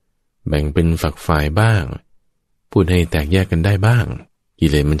แบ่งเป็นฝักฝ่ายบ้างพูดให้แตกแยกกันได้บ้างกิ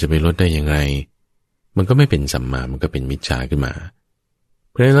เลสมันจะไปลดได้อย่างไรมันก็ไม่เป็นสัมมามันก็เป็นมิจฉาขึ้นมา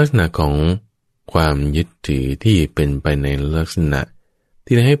เพราะลักษณะของความยึดถือที่เป็นไปในลักษณะ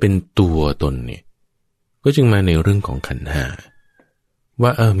ที่ให้เป็นตัวตนเนี่ยก็จึงมาในเรื่องของขันธ์ห้าว่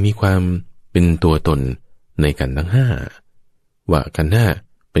ามีความเป็นตัวตนในขันธ์ทั้งห้าว่าขันธ์ห้า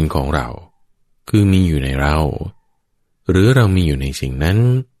เป็นของเราคือมีอยู่ในเราหรือเรามีอยู่ในสิ่งนั้น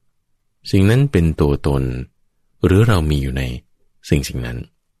สิ่งนั้นเป็นตัวตนหรือเรามีอยู่ในสิ่งนั้น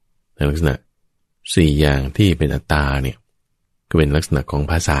ในลักษณะสี่อย่างที่เป็นอัตตาเนี่ยก็เป็นลักษณะของ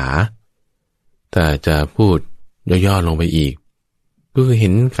ภาษาถ้าจะพูดย่อๆลงไปอีกก็คือเห็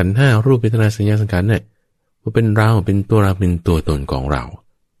นขันธ์ห้ารูปเวทนาสัญญาสังขารเนี่ยว่าเป็นเราเป็นตัวเราเป็นตัวตนของเรา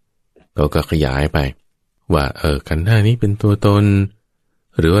ก็ขยายไปว่าขันธ์ห้านี้เป็นตัวตน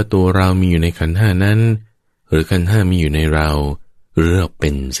หรือว่าตัวเรามีอยู่ในขันธ์ห้านั้นหรือขันธ์ห้ามีอยู่ในเราหรือเราเป็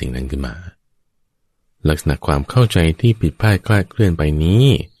นสิ่งนั้นขึ้นมาลักษณะความเข้าใจที่ผิดพลาดคลาดเคลื่อนไปนี้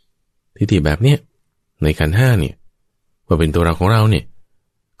ทิฏฐิแบบเนี้ยในขันธ์ห้าเนี่ยว่าเป็นตัวเราของเราเนี่ย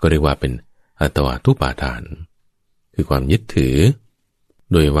ก็เรียกว่าเป็นอัตวาทุปาทานคือความยึดถือ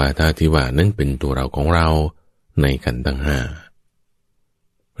โดยวาทะที่ว่านั้นเป็นตัวเราของเราในขันธ์ทั้งห้า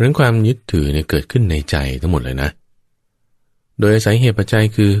เพราะฉะนั้นความยึดถือเนี่ยเกิดขึ้นในใจทั้งหมดเลยนะโดยอาศัยเหตุปัจจัย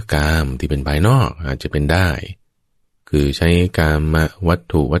คือกามที่เป็นภายนอกอาจจะเป็นได้คือใช้กามวัต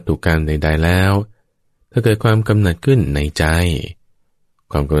ถุกรรมใดๆแล้วถ้าเกิดความกำหนัดขึ้นในใจ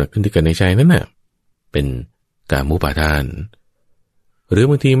ความกำหนัดขึ้นที่เกิดในใจนั้นน่ะเป็นกามุปาทานหรือ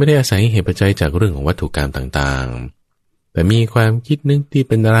บางทีไม่ได้อาศัยเหตุปัจจัยจากเรื่องของวัตถุกรรมต่างๆแต่มีความคิดนึกที่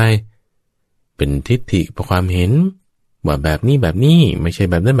เป็นอะไรเป็นทิฏฐิความเห็นว่าแบบนี้ไม่ใช่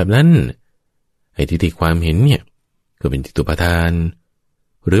แบบนั้นไอ้ทิฏฐิความเห็นเนี่ยก็เป็นทิฏฐุปาทาน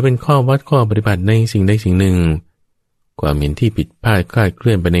หรือเป็นข้อวัดข้อปฏิบัติในสิ่งใดสิ่งหนึ่งความเห็นที่ผิดพลาดคลาดเค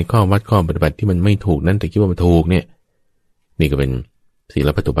ลื่อนไปในข้อวัดข้อปฏิบัติที่มันไม่ถูกนั่นแต่คิดว่ามันถูกเนี่ยนี่ก็เป็นศีล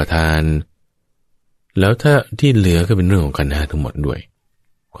ปัตตุปาทานแล้วถ้าที่เหลือก็เป็นเรื่องของขันธ์ห้าทั้งหมดด้วย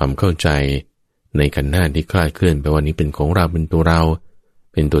ความเข้าใจในขันธ์ห้าที่คลาดเคลื่อนไปว่านี้เป็นของเราเป็นตัวเรา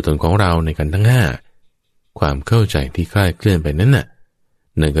เป็นตัวตนของเราในขันธ์ทั้งห้าความเข้าใจที่คลาดเคลื่อนไปนั้นน่ะ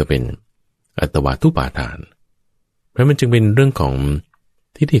นั่นก็เป็นอัตวาทุปาทานเพราะมันจึงเป็นเรื่องของ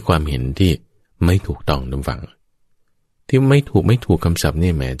ทิฏฐิความเห็นที่ไม่ถูกต้องท่านฟังที่ไม่ถูกคำศัพท์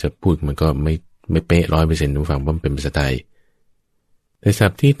นี่แหมจะพูดมันก็ไม่เป๊ะ 100% ท่านฟังเพราะมันเป็นภาษาไทยแต่ศั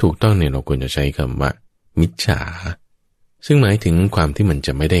พท์ที่ถูกต้องเนี่ยเราควรจะใช้คำว่ามิจฉาซึ่งหมายถึงความที่มันจ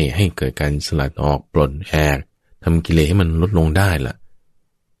ะไม่ได้ให้เกิดการสลัดออกปลดแอกทำกิเลสให้มันลดลงได้ล่ะ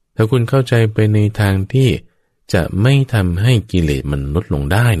ถ้าคุณเข้าใจไปในทางที่จะไม่ทำให้กิเลสมันลดลง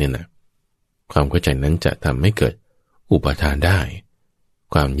ได้เนี่ยนะความเข้าใจนั้นจะทำให้เกิดอุปาทานได้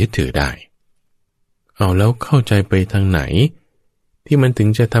ความยึดถือได้เอาแล้วเข้าใจไปทางไหนที่มันถึง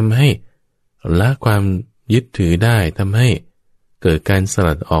จะทำให้ละความยึดถือได้ทำให้เกิดการส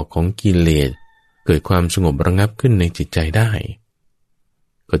ลัดออกของกิเลสเกิดความสงบระงับขึ้นในจิตใจได้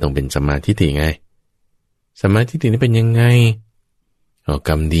ก็ต้องเป็นสัมมาทิฏฐิไงสัมมาทิฏฐินี่เป็นยังไงก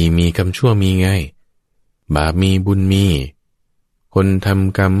รรมดีมีกรรมชั่วมีไงบาปมีบุญมีคนท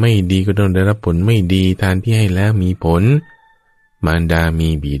ำกรรมไม่ดีก็ต้องได้รับผลไม่ดีทานที่ให้แล้วมีผลมารดามี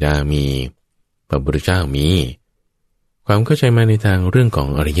บิดามีพระพุทธเจ้ามีความเข้าใจมาในทางเรื่องของ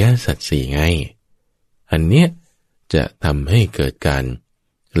อริยสัจสี่ไงอันเนี้ยจะทำให้เกิดการ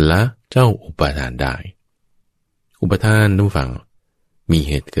ละเจ้าอุปาทานได้อุปาทานทุกฝั่งมีเ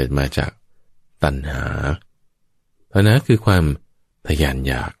หตุเกิดมาจากตัณหาคือความทะยาน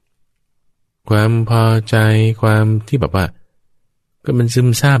อยากความพอใจความที่แบบว่าก็มันซึม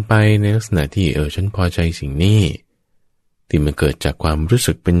ซาบไปในลักษณะที่ฉันพอใจสิ่งนี้ที่มันเกิดจากความรู้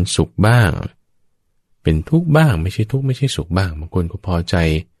สึกเป็นสุขบ้างเป็นทุกข์บ้างไม่ใช่ทุกข์ไม่ใช่สุขบ้างบางคนก็พอใจ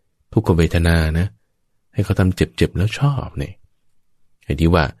ทุกขเวทนานะให้เขาทำเจ็บๆแล้วชอบเนี่ยไอ้ที่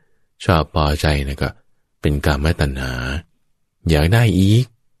ว่าชอบพอใจนะก็เป็นกามตัณหาอยากได้อีก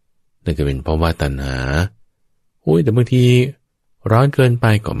นั่นก็เป็นภวตัณหาแต่บางทีร้อนเกินไป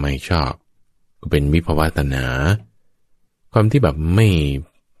ก็ไม่ชอบก็เป็นวิภวตัณหาความที่แบบไม่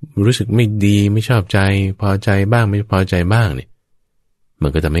รู้สึกไม่ดีไม่ชอบใจพอใจบ้างไม่พอใจบ้างเนี่ยมั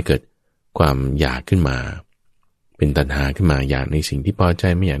นก็จะไม่เกิดความอยากขึ้นมาเป็นตัณหาขึ้นมาอยากในสิ่งที่พอใจ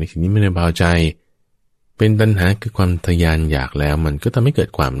ไม่อยากในสิ่งที่ไม่ได้พอใจเป็นตัณหาคือความทยานอยากแล้วมันก็ทำให้เกิด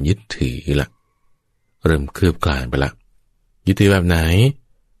ความยึดถือละเริ่มคืบคลานไปละยึดถือแบบไหน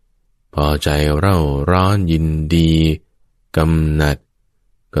พอใจเร่าร้อนยินดีกำหนัด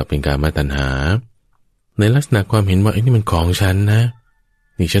ก็เป็นการมาตัณหาในลักษณะความเห็นว่าไอ้นี่มันของฉันนะ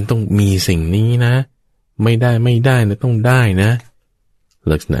นี่ฉันต้องมีสิ่งนี้นะไม่ได้นะต้องได้นะ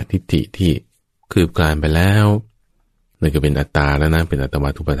ลักษณะทิฏฐิที่คืบคลานไปแล้วนั่นก็เป็นอัตตาแล้วนะเป็นอัตวา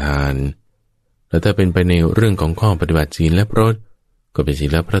ทุปทานแล้วถ้าเป็นไปในเรื่องของข้อปฏิบัติศีลและพรตก็เป็นศี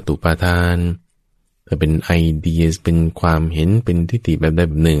ลพรตุปาทานถ้าเป็นไอเดียเป็นความเห็นเป็นทิฏฐิแบบใด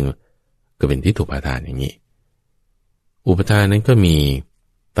แบบหนึ่งก็เป็นทิฏฐุปาทานอย่างนี้อุปทานนั้นก็มี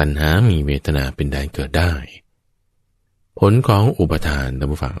ตัณหามีเวทนาเป็นแดนเกิดได้ผลของอุปทานท่าน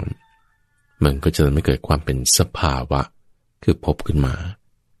ผู้ฟังมันก็จะไม่เกิดความเป็นสภาวะคือภพขึ้นมา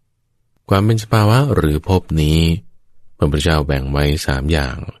ความเป็นสภาวะหรือภพนี้พระพุทธเจ้าแบ่งไว้3อย่า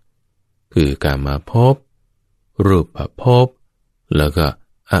งคือกามภพรูปภพแล้วก็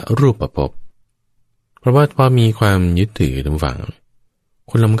อรูปภพเพราะว่าพอมีความยึดถือท่านผู้ฟัง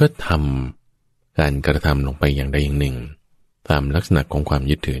คนเราก็ทำการกระทำลงไปอย่างใดอย่างหนึ่งตามลักษณะของความ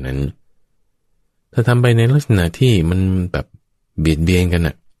ยึดถือนั้นถ้าทำไปในลักษณะที่มันแบบเบียดเบียนกัน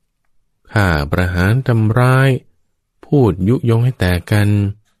น่ะฆ่าประหารทำร้ายพูดยุยงให้แตกกัน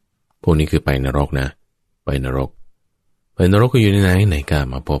พวกนี้คือไปนรกนะไปนรกก็อยู่ในไหนในกา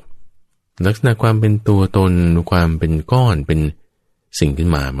มภพลักษณะความเป็นตัวตนความเป็นก้อนเป็นสิ่งขึ้น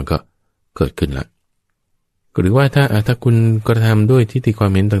มามันก็เกิดขึ้นละหรือว่าถ้าคุณกระทำด้วยทิฏฐิควา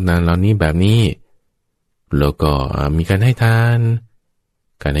มเห็นต่างๆเหล่านี้แบบนี้แล้วก็มีการให้ทาน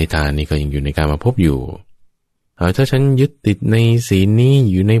นี่ก็ยังอยู่ในการมาพบอยู่ถ้าฉันยึดติดในศีลนี้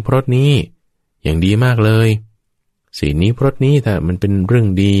อยู่ในพรตนี้อย่างดีมากเลยศีลนี้พรตนี้แต่มันเป็นเรื่อง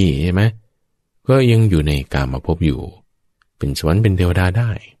ดีใช่ไหมก็ยังอยู่ในการมาพบอยู่เป็นสวรรค์เป็นเทวดาไ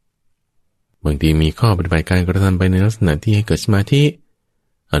ด้บางทีมีข้อปฏิบัติการกระทำไปในลักษณะที่ให้เกิดสมาธิ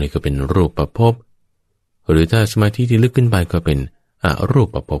อันนี้ก็เป็นรูปประพบหรือถ้าสมาธิที่ลึกขึ้นไปก็เป็นอรูป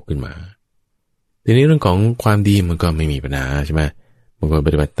ประพบขึ้นมาทีนี้เรื่องของความดีมันก็ไม่มีปัญหาใช่ไหมบางคนป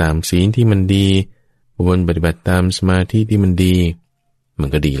ฏิบัติตามศีลที่มันดีบางคนปฏิบัติตามสมาธิที่มันดีมัน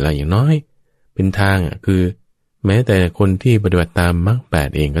ก็ดีละอย่างน้อยเป็นทางคือแม้แต่คนที่ปฏิบัติตามมรรค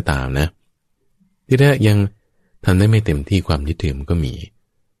8เองก็ตามนะที่แรกยังทำได้ไม่เต็มที่ความยึดถือมันก็มี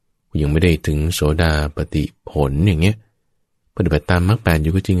ยังไม่ได้ถึงโสดาปฏิผลอย่างเงี้ยปฏิบัติตามมรรค8อ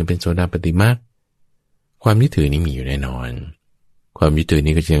ยู่ก็จริงเป็นโสดาปฏิมรรคความยึดถือนี้มีอยู่แน่นอนความยึดถือ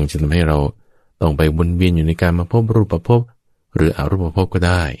นี้ก็ยังจะทำให้เราต้องไปวนเวียนอยู่ในการมาพบรูปภพหรืออรูปภพก็ไ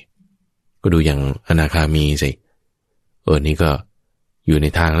ด้ก็ดูอย่างอนาคามีสินี่ก็อยู่ใน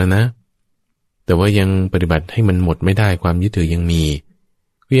ทางแล้วนะแต่ว่ายังปฏิบัติให้มันหมดไม่ได้ความยึดถือยังมี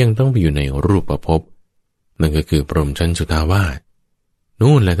ก็ยังต้องไปอยู่ในรูปภพนั่นก็คือพรหมชั้นสุทาวาส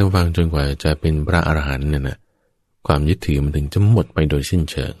นู่นแหละท่านฟังจนกว่าจะเป็นพระอรหันต์เนี่ยนะความยึดถือมันถึงจะหมดไปโดยสิ้น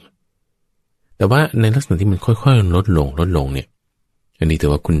เชิงแต่ว่าในลักษณะที่มันค่อยๆลดลงเนี่ยอันนี้ถื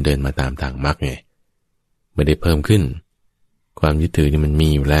อว่าคุณเดินมาตามทางมรรคไงไม่ได้เพิ่มขึ้นความยึดถือนี่มันมี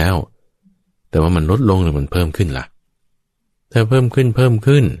อยู่แล้วแต่ว่ามันลดลงหรือมันเพิ่มขึ้นล่ะถ้าเพิ่มขึ้นภ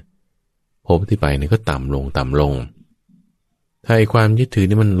พที่ไปนี่ก็ต่ำลงถ้าไอ้ความยึดถือ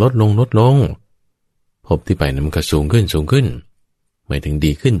นี่มันลดลงภพที่ไปนี่มันก็สูงขึ้นหมายถึง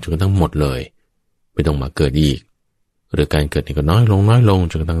ดีขึ้นจนกระทั่งหมดเลยไม่ต้องมาเกิดอีกหรือการเกิดนี่ก็น้อยลง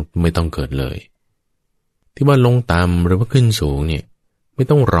จนกระทั่งไม่ต้องเกิดเลยที่ว่าลงต่ำหรือว่าขึ้นสูงเนี่ยไม่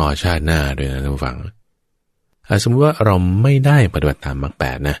ต้องรอชาติหน้าด้วยนะท่านผู้ฟังสมมติว่าเราไม่ได้ปฏิบัติตามมรรค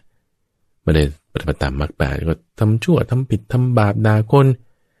8นะไม่ได้ปฏิบัติตามมรรค8ก็ทำชั่วทำผิดทำบาปด่าคน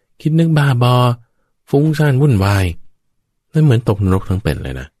คิดนึกบ้าบอฟุ้งซ่านวุ่นวายนั่นเหมือนตกนรกทั้งเป็นเล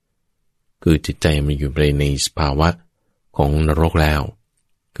ยนะคือจิตใจมันอยู่ในสภาวะของนรกแล้ว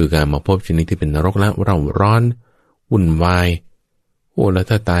คือการมาพบชนิดที่เป็นนรกแล้วเราร้อนวุ่นวายแล้ว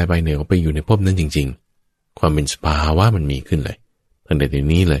ถ้าตายไปเนี่ยก็ไปอยู่ในภพนั้นจริงๆความเป็นสภาวะมันมีขึ้นเลยตั้งแต่เดี๋ยว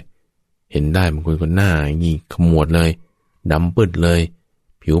นี้เลยเห็นได้บางคนก็หน้ายี่ขมวดเลยดำปืดเลย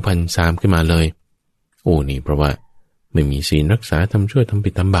ผิวพรรณซามขึ้นมาเลยนี่เพราะว่าไม่มีศีลรักษาทำชั่วทำ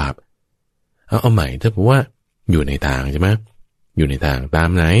ผิดทำบาปเอาใหม่ถ้าบอกว่าอยู่ในทางใช่ไหมอยู่ในทางตาม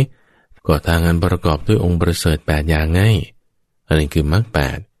ไหนก็ทางอันประกอบด้วยองค์ประเสริฐ8อย่างไงอันนี้คือมรรค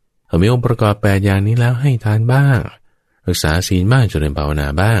8มีองค์ประกอบ8อย่างนี้แล้วให้ทานบ้างรักษาศีลบ้างเจริญภาวนา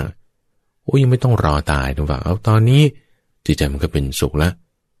บ้างยังไม่ต้องรอตายทุกฝั่งเอาตอนนี้จิตใจมันก็เป็นสุขแล้ว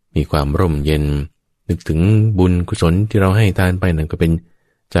มีความร่มเย็นนึกถึงบุญกุศลที่เราให้ทานไปนั่นก็เป็น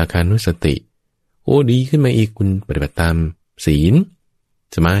จาคานุสติดีขึ้นมาอีกคุณปฏิบัติตามศีล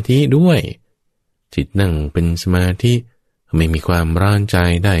สมาธิด้วยจิตนั่งเป็นสมาธิไม่มีความร้อนใจ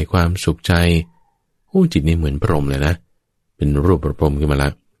ได้ความสุขใจจิตนี่เหมือนพรหมเลยนะเป็นรูปพรหมขึ้นมาละ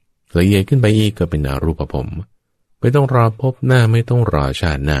ละเอียดขึ้นไปอีกก็เป็นอรูปพรหมไม่ต้องรอพบหน้าไม่ต้องรอช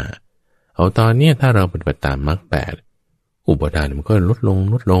าติหน้าเอาตอนนี้ถ้าเราปฏิบัติตามมรรคแปดอุปทานมันก็ลด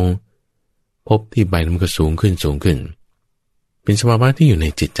ลงพบที่ใบมันก็สูงขึ้นเป็นสภาวะที่อยู่ใน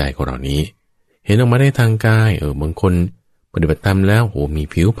จิตใจของเรานี้เห็นออกมาได้ทางกายบางคนปฏิบัติตามแล้วมี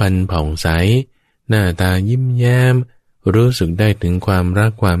ผิวพรรณผ่องใสหน้าตายิ้มแย้มรู้สึกได้ถึงความรั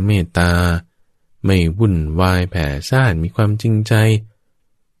กความเมตตาไม่วุ่นวายแผ่ซ่านมีความจริงใจ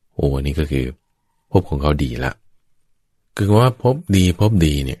นี่ก็คือภพของเขาดีละคือว่าภพ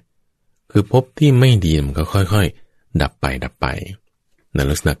ดีเนี่ยคือภพที่ไม่ดีมันก็ค่อยๆดับไปใน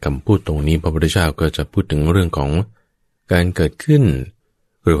ลักษณะคำพูดตรงนี้พระพุทธเจ้าก็จะพูดถึงเรื่องของการเกิดขึ้น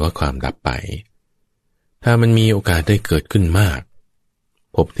หรือว่าความดับไปถ้ามันมีโอกาสได้เกิดขึ้นมาก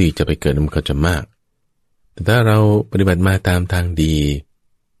ภพที่จะไปเกิดมันก็จะมากแต่ถ้าเราปฏิบัติมาตามทางดี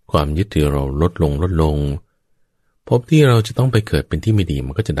ความยึดถือเราลดลงภพที่เราจะต้องไปเกิดเป็นที่ไม่ดี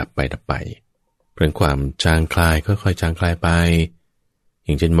มันก็จะดับไปเป็นความจางคลายค่อยๆจางคลายไปอ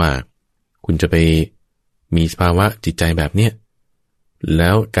ย่างเช่นว่าคุณจะไปมีสภาวะจิตใจแบบเนี้ยแล้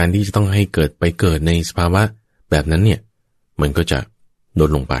วการที่จะต้องให้เกิดในสภาวะแบบนั้นเนี่ยมันก็จะลด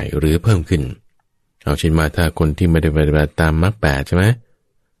ลงไปหรือเพิ่มขึ้นเอาเช่นมาถ้าคนที่ไม่ได้ปฏิบัติตามมรรคแปดใช่ไหม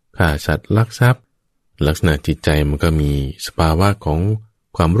ฆ่าสัตว์ลักทรัพย์ลักษณะจิตใจมันก็มีสภาวะของ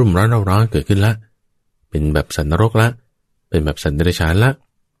ความรุ่มร้อนเกิดขึ้นละเป็นแบบสัตว์นรกละเป็นแบบสัตว์เดรัจฉานละ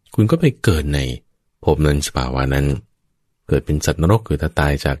คุณก็ไปเกิดในภพนั้นสภาวะนั้นเกิดเป็นสัตว์นรกคือถ้าตา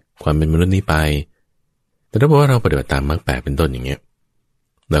ยจากความเป็นมนุษย์นี้ไปแต่ถ้าบอกว่าเราปฏิบัติตามมรรคแปดเป็นต้นอย่างเงี้ย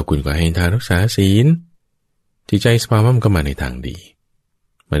แล้วคุณก็ให้ทานรักษาศีลจิตใจสภาวะมันก็มาในทางดี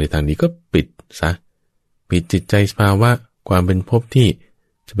ก็ปิดซะปิดจิตใจสภาวะความเป็นภพที่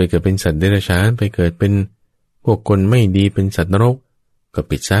จะไปเกิดเป็นสัตว์เดรัจฉานไปเกิดเป็นพวกคนไม่ดีเป็นสัตว์นรกก็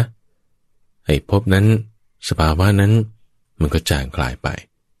ปิดซะไอ้ภพนั้นสภาวะนั้นมันก็จางคลายไป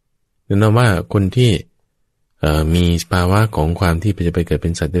นั่นแปลว่าคนที่มีสภาวะของความที่จะไปเกิดเป็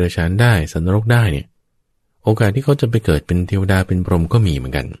นสัตว์เดรัจฉานได้สัตว์นรกได้เนี่ยโอกาสที่เขาจะไปเกิดเป็นเทวดาเป็นพรหมก็มีเหมื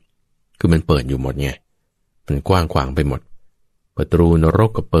อนกันคือมันเปิดอยู่หมดไงมันกว้างขวางไปหมดประตูนรก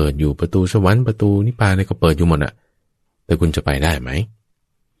ก็เปิดอยู่ประตูสวรรค์ประตูนิพพานอะไรก็เปิดอยู่หมดอ่ะแต่คุณจะไปได้ไหม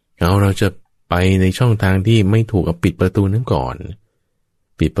เราจะไปในช่องทางที่ไม่ถูกปิดประตูนั้นก่อน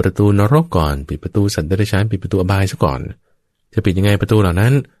ปิดประตูนรกก่อนปิดประตูสัตว์เดรัจฉานปิดประตูอบายซะก่อนจะปิดยังไงประตูเหล่า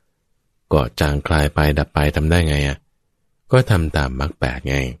นั้นก็จางคลายไปดับไปทำได้ไงก็ทำตามมรรคแปด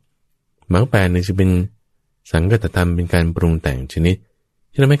ไงมรรคแปดนี่จะเป็นสังกัตธรรมเป็นการปรุงแต่งชนิด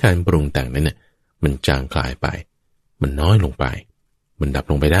ที่ทำให้การปรุงแต่งนั้นเนี่ยมันจางคลายไปมันน้อยลงไปมันดับ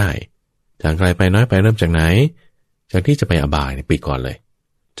ลงไปได้จางคลายไปน้อยไปเริ่มจากไหนจากที่จะไปอบายเนี่ยปิดก่อนเลย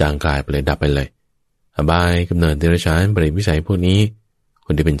จางคลายไปเลยดับไปเลยอบายกำเนิดเดรัจฉานเปรตวิสัยพวกนี้ค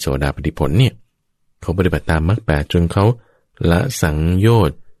นที่เป็นโสดาปัตติผลเนี่ยเขาปฏิบัติตามมรรคแปดจนเขาละสังโย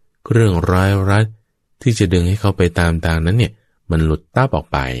ชน์เรื่องร้ายรัดที่จะดึงให้เขาไปตามทางนั้นเนี่ยมันหลุดตับออก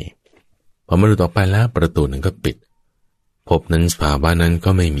ไปพอมันหลุดออกไปแล้วประตูนั้นก็ปิดภพนั้นสภาวะนั้นก็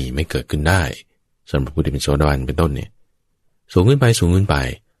ไม่เกิดขึ้นได้สำหรับผู้ที่เป็นโสดาบันเป็นต้นเนี่ยสูงขึ้นไป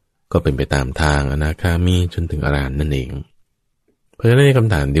ก็เป็นไปตามทางอนาคามีจนถึงอรหันต์นั่นเองเพราะฉะนั้นในค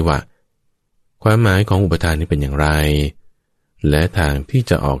ำถามที่ว่าความหมายของอุปทานนี้เป็นอย่างไรและทางที่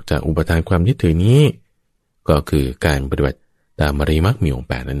จะออกจากอุปทานความยึดถือนี้ก็คือการปฏิบัติตามอริยมรรคมีองค์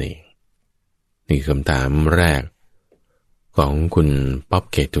แปดนั่นเองนี่คือคำถามแรกของคุณป๊อบ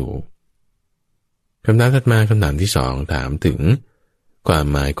เคตูคำถามถัดมาคำถามที่สองถามถึงความ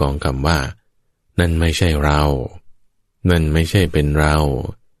หมายของคำว่านั่นไม่ใช่เรานั่นไม่ใช่เป็นเรา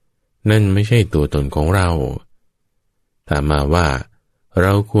นั่นไม่ใช่ตัวตนของเราถามมาว่าเร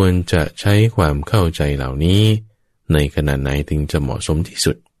าควรจะใช้ความเข้าใจเหล่านี้ในขณะไหนถึงจะเหมาะสมที่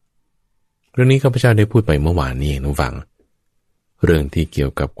สุดเรื่องนี้ข้าพเจ้าได้พูดไปเมื่อวานนี้เองทุกฟังเรื่องที่เกี่ย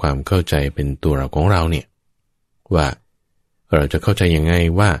วกับความเข้าใจเป็นตัวเราของเราเนี่ยว่าเราจะเข้าใจยังไง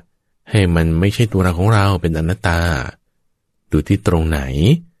ว่าให้มันไม่ใช่ตัวเราของเราเป็นอนัตตาดูที่ตรงไหน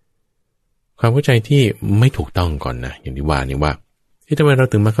ความเข้าใจที่ไม่ถูกต้องก่อนนะอย่างที่ว่านี่ว่าทำไมเรา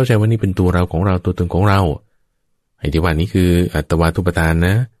ถึงมาเข้าใจว่านี่เป็นตัวเราของเราตัวตนของเราไอ้ที่ว่านี้คืออัตวาทุปทานน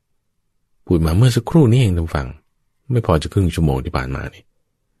ะพูดมาเมื่อสักครู่นี้เองทุกฟังไม่พอจะครึ่งชั่วโมงที่ผ่านมานี่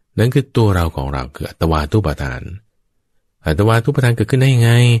นั่นคือตัวเราของเราคืออัตวาทุปทานอัตวาทุปทานเกิดขึ้นได้ยังไ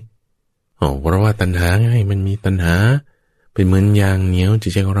งเพราะว่าตัณหาไงมันมีตัณหาเป็นเหมือนยางเหนียวจิ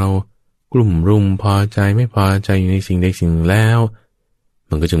ตใจของเรากลุ่มรุมพอใจไม่พอใจอยู่ในสิ่งใดสิ่งหนึ่งแล้ว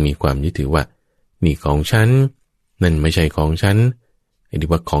มันก็จะมีความยึดถือว่านี่ของฉันนั่นไม่ใช่ของฉันไอ้ที่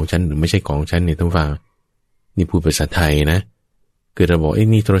ว่าของฉันหรือไม่ใช่ของฉันเนี่ยท่านฟังนี่พูดภาษาไทยนะ คือเราบอก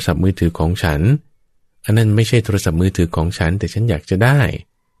นี่โทรศัพท์มือถือของฉันอันนั้นไม่ใช่โทรศัพท์มือถือของฉันแต่ฉันอยากจะได้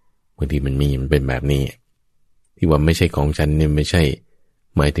บางทีมันเป็นแบบนี้ที่ว่าไม่ใช่ของฉันเนี่ยไม่ใช่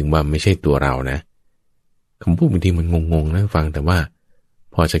หมายถึงว่าไม่ใช่ตัวเรานะคำพูดบางทีมันงงๆนะฟังแต่ว่า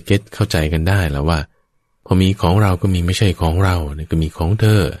พอจะเก็ตเข้าใจกันได้แล้วว่าพอมีของเราก็มีไม่ใช่ของเราเนี่ยก็มีของเธ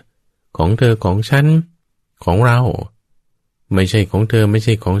อของฉันของเราไม่ใช่ของเธอไม่ใ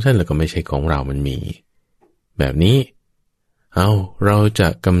ช่ของฉันแล้วก็ไม่ใช่ของเรามันมีแบบนี้เราจะ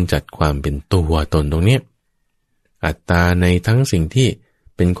กำจัดความเป็นตัวตนตรงนี้อัตตาในทั้งสิ่งที่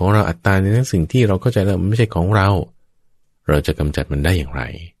เป็นของเราอัตตาในทั้งสิ่งที่เราเข้าใจแล้วมันไม่ใช่ของเราจะกำจัดมันได้อย่างไร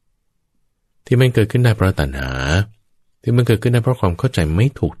ที่มันเกิดขึ้นได้เพราะตัณหาที่มันเกิดขึ้นได้เพราะความเข้าใจไม่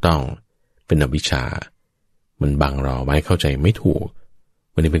ถูกต้องเป็นอวิชชามันบังเราไว้เข้าใจไม่ถูก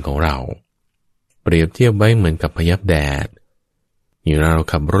วันนี้เป็นของเราเปรียบเทียบไว้เหมือนกับพยับแดดอย่างเรา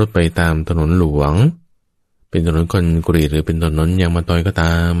ขับรถไปตามถนนหลวงเป็นถนนคอนกรีตหรือเป็นถนนยางมะตอยก็ต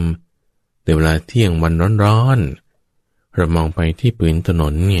ามในเวลาเที่ยงวันร้อนๆเรามองไปที่พื้นถน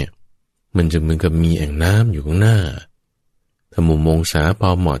นเนี่ยมันจะเหมือนกับมีแอ่งน้ำอยู่ข้างหน้าถ้ามุมมองศาพอ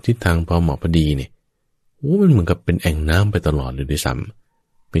เหมาะทิศทางพอเหมาะพอดีเนี่ยมันเหมือนกับเป็นแอ่งน้ำไปตลอดเลยด้วยซ้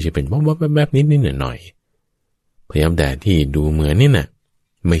ำไม่ใช่เป็นแบบนิดหน่อยพยับแดดที่ดูเหมือนนี่น่ะ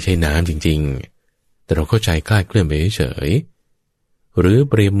ไม่ใช่น้ำจริงๆแต่เราเข้าใจคลาดเคลื่อนไปเฉยๆหรือ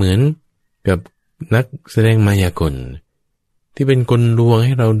เปรียบเหมือนกับนักแสดงมายากลที่เป็นกลลวงใ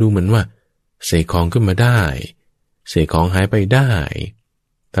ห้เราดูเหมือนว่าเสกของขึ้นมาได้เสกของหายไปได้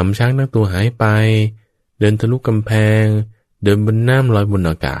ทำช้างนักตัวหายไปเดินทะลุกำแพงเดินบนน้ำลอยบน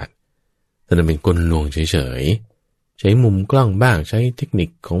อากาศแต่นั่นเป็นกลลวงเฉยๆใช้มุมกล้องบ้างใช้เทคนิค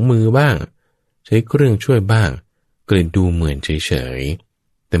ของมือบ้างใช้เครื่องช่วยบ้างก็เลยดูเหมือนเฉย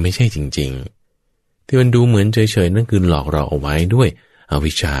ๆแต่ไม่ใช่จริงๆที่มันดูเหมือนเฉยๆนั่นคือหลอกเราเอาไว้ด้วยอ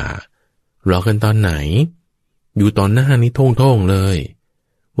วิชชาหลอกกันตอนไหนอยู่ตอนหน้านี้ท่งๆเลย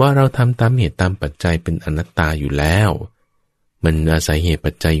ว่าเราทำตามเหตุตามปัจจัยเป็นอนัตตาอยู่แล้วมันอาศัยเหตุ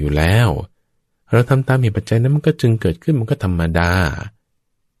ปัจจัยอยู่แล้วเราทำตามเหตุปัจจัยนั้นมันก็จึงเกิดขึ้นมันก็ธรรมดา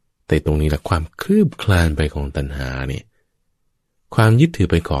แต่ตรงนี้แหละความคลืบคลานไปของตัณหาเนี่ยความยึดถือ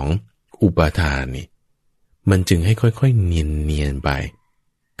ไปของอุปาทานนี่มันจึงให้ค่อยๆเนียนๆไป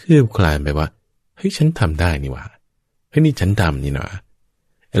คลืบคลานไปว่าเฮ้ยฉันทำได้นี่หว่าเฮ้ยนี่ฉันทำนี่นะ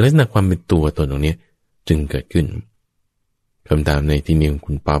ลักษณะความเป็นตัวตนตรงนี้จึงเกิดขึ้นคำถามในที่นี้ของ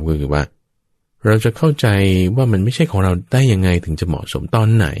คุณป๊อบก็คือว่าเราจะเข้าใจว่ามันไม่ใช่ของเราได้ยังไงถึงจะเหมาะสมตอน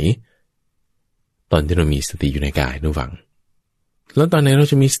ไหนตอนที่เรามีสติอยู่ในกายดูฟังแล้วตอนไหนเรา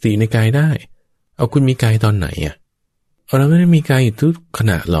จะมีสติในกายได้เอาคุณมีกายตอนไหนเราไม่ได้มีกายอยู่ทุกข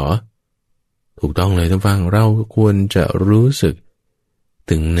ณะหรอถูกต้องเลยท่านฟังเราควรจะรู้สึก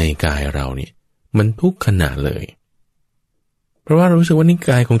ถึงในกายเราเนี่ยมันทุกขณะเลยเพราะว่ารู้สึกว่านี่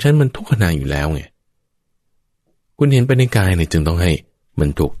กายของฉันมันทุกขณะอยู่แล้วไงคุณเห็นไปในกายเนี่ยจึงต้องให้มัน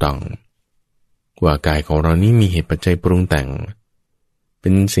ถูกต้องว่ากายของเรานี้มีเหตุปัจจัยปรุงแต่งเป็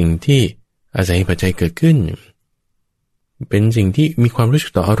นสิ่งที่อาศัยปัจจัยเกิดขึ้นเป็นสิ่งที่มีความรู้สึ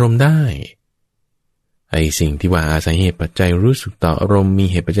กต่ออารมณ์ได้ไอ้สิ่งที่ว่าอาศัยเหตุปัจจัยรู้สึกต่ออารมณ์มี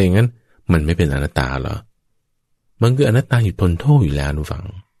เหตุปัจจัยอย่างนั้นมันไม่เป็นอนัตตาเหรอมันคืออนัตตาอยู่ทนโทษอยู่แล้วดูฟัง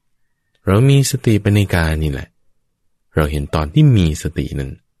เรามีสติไปในกายนี่แหละเราเห็นตอนที่มีสตินั้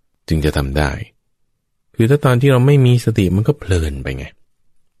นจึงจะทำได้คือถ้าตอนที่เราไม่มีสติมันก็เพลินไปไง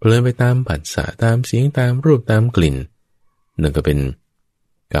เพลินไปตามผัสสะตามเสียงตามรูปตามกลิ่นนั่นก็เป็น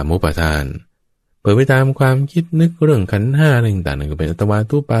กามุปาทานเปิดไปตามความคิดนึกเรื่องขันธ์ห้าอะไรต่างๆนั่นก็เป็นอัตวา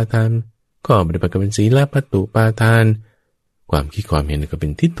ทุปาทานก็ปฏิบัติก็เป็นศีลพัตตุปาทานความคิดความเห็นก็เป็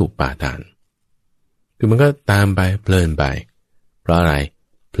นทิฏฐุปาทานคือมันก็ตามไปเพลินไปเพราะอะไร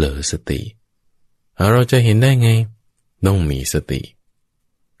เผลอสติเราจะเห็นได้ไงต้องมีสติ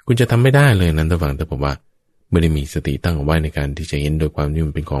คุณจะทำไม่ได้เลยนั้นท่านฟังแต่ผมว่าไม่ได้มีสติตั้งเอาไว้ในการที่จะเห็นโดยความที่มั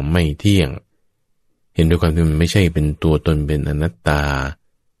นเป็นของไม่เที่ยงเห็นโดยความที่มันไม่ใช่เป็นตัวตนเป็นอนัตตา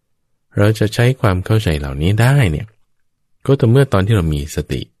เราจะใช้ความเข้าใจเหล่านี้ได้เนี่ยก็ต่อเมื่อตอนที่เรามีส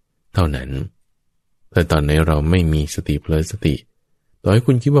ติเท่านั้นแต่ตอนนี้เราไม่มีสติเพลินสติต่อให้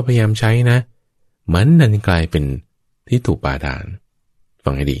คุณคิดว่าพยายามใช้นะมันดันกลายเป็นที่ถูกปาทานฟั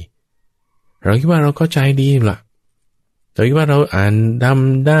งให้ดีเราคิดว่าเราเข้าใจดีล่ะเราคิดว่าเราอ่านด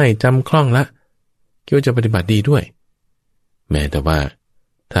ำได้จำคล่องละคิดว่าจะปฏิบัติดีด้วยแม้แต่ว่า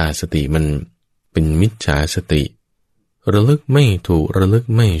ถ้าสติมันเป็นมิจฉาสติระลึกไม่ถูกระลึก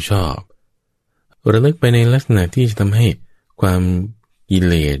ไม่ชอบระลึกไปในลักษณะที่จะทำให้ความกิเ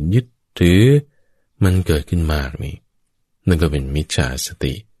ลสยึดถือมันเกิดขึ้นมากนี่นั่นก็เป็นมิจฉาส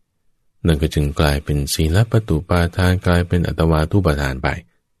ตินั่นก็จึงกลายเป็นศีลปตุปาทานกลายเป็นอัตวาทุปาทานไป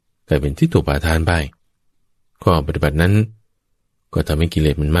กลายเป็นทิฏฐุปาทานไปข้อปฏิบัตินั้นก็ทำให้กิเล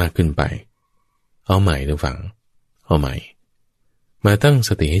สมันมากขึ้นไปเอาใหม่ดูฟังเอาใหม่ มาตั้งส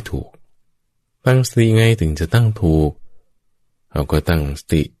ติให้ถูกตั้งสติไงถึงจะตั้งถูกเราก็ตั้งส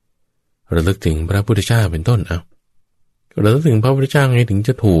ติระลึกถึงพระพุทธเจ้าเป็นต้นระลึกถึงพระพุทธเจ้าไงถึงจ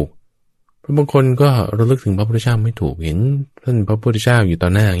ะถูกเพราะบางคนก็ระลึกถึงพระพุทธเจ้าไม่ถูกเห็นท่านพระพุทธเจ้าอยู่ต่อ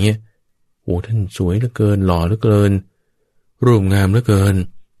หน้าอย่างเงี้ยโอ้ท่านสวยเหลือเกินหล่อเหลือเกินรูปงามเหลือเกิน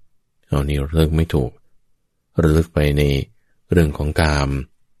เอานี่ระลึกไม่ถูกระลึกไปในเรื่องของกาม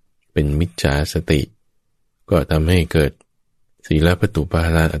เป็นมิจฉาสติก็ทำให้เกิดศีลปตุปา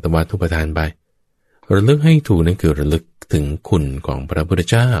ทานอัตวาทุปทานไประลึกให้ถูกนั่นคือระลึกถึงคุณของพระพุทธ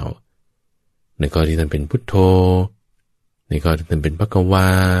เจ้าในข้อที่ท่านเป็นพุทโธในข้อที่ท่านเป็นภควา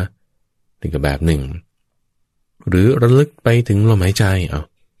นี่ก็แบบหนึ่งหรือระลึกไปถึงลมหายใจ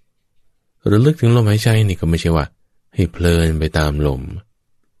ระลึกถึงลมหายใจนี่ก็ไม่ใช่ว่าให้เพลินไปตามลม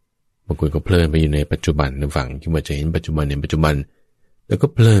บางคนก็เพลินไปอยู่ในปัจจุบันในฝั่งที่ว่าจะเห็นปัจจุบันในปัจจุบันแล้วก็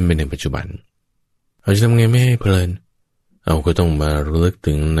เพลินไปในปัจจุบันเอาจะทำไงไม่ให้เพลินเอาก็ต้องมาระลึก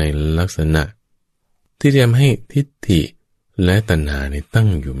ถึงในลักษณะที่จะทำให้ทิฏฐิและตัณหาเนี่ยตั้ง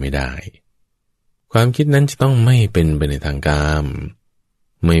อยู่ไม่ได้ความคิดนั้นจะต้องไม่เป็นไปในทางกาม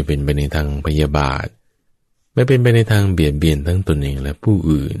ไม่เป็นไปในทางพยาบาทไม่เป็นไปในทางเบียดเบียนทั้งตนเองและผู้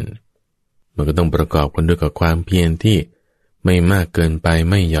อื่นมันก็ต้องประกอบกันด้วยกับความเพียรที่ไม่มากเกินไป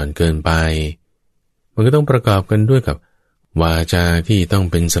ไม่หย่อนเกินไปมันก็ต้องประกอบกันด้วยกับวาจาที่ต้อง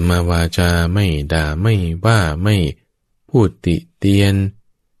เป็นสัมมาวาจาไม่ด่าไม่ว่าไม่พูดติเตียน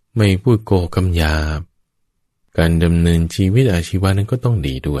ไม่พูดโกหกคำหยาบการดำเนินชีวิตอาชีวะนั้นก็ต้อง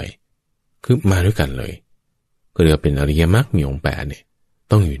ดีด้วยคือมาด้วยกันเลยก็เรียกเป็นอริยมรรคมีองค์8เนี่ย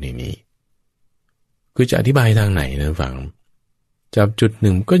ต้องอยู่ในนี้คือจะอธิบายทางไหนนะฟังจับจุดห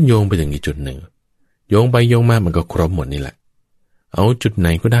นึ่งก็โยงไปถึงอีกจุดหนึ่งโยงไปโยงมามันก็ครบหมดนี่แหละเอาจุดไหน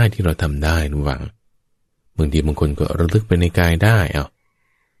ก็ได้ที่เราทำได้นะฟังบางทีบางคนก็ระลึกไปในกายได้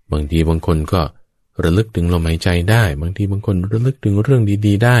บางทีบางคนก็ระลึกถึงลมหายใจได้บางทีบางคนระลึกถึงเรื่อง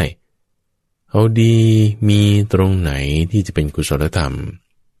ดีๆได้เอาดีมีตรงไหนที่จะเป็นกุศลธรรม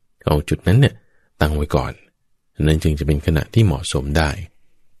เอาจุดนั้นเนี่ยตั้งไว้ก่อนนั้นจึงจะเป็นขณะที่เหมาะสมได้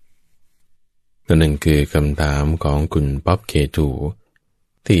นั่นคือคำถามของคุณป๊อบเคทู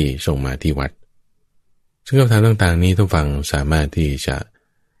ที่ส่งมาที่วัดซึ่งคำถามต่างๆนี้ทุกฟังสามารถที่จะ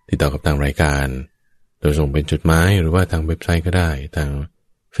ติดต่อกับทางรายการโดยส่งเป็นจดหมายหรือว่าทางเว็บไซต์ก็ได้ทาง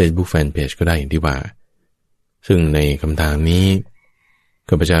Facebook Fanpage ก็ได้อย่างที่ว่าซึ่งในคำถามนี้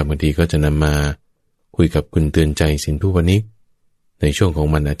ข้าพเจ้าบางทีก็จะนำมาคุยกับคุณเตือนใจสินธุวณิกในช่วงของ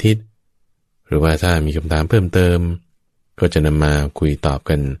วันอาทิตย์หรือว่าถ้ามีคำถามเพิ่มเติมก็จะนำมาคุยตอบ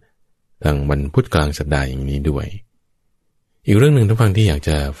กันทางวันพุธกลางสัปดาห์อย่างนี้ด้วยอีกเรื่องหนึ่งทุกฟังที่อยากจ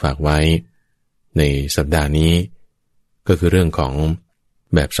ะฝากไว้ในสัปดาห์นี้ก็คือเรื่องของ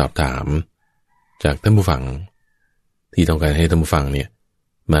แบบสอบถามจากท่านผู้ฟังที่ต้องการให้ท่านผู้ฟังเนี่ย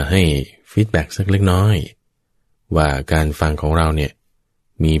มาให้ฟีดแบ็กสักเล็กน้อยว่าการฟังของเราเนี่ย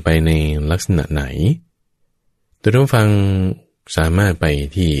มีไปในลักษณะไหนตัวท่านผู้ฟังสามารถไป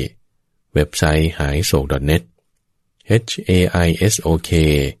ที่เว็บไซต์หายโศก .net haisok.net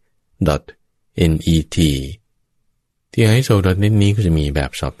ที่หายโศก .net นี้ก็จะมีแบ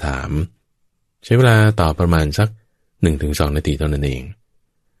บสอบถามใช้เวลาต่อประมาณสัก 1-2 นาทีเท่านั้นเอง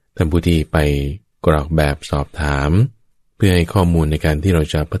ท่านผู้ที่ไปกรอกแบบสอบถามเพื่อให้ข้อมูลในการที่เรา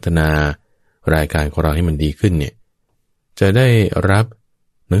จะพัฒนารายการของเราให้มันดีขึ้นเนี่ยจะได้รับ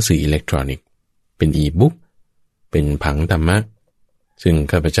หนังสืออิเล็กทรอนิกส์เป็นอีบุ๊กเป็นผังธรรมะซึ่ง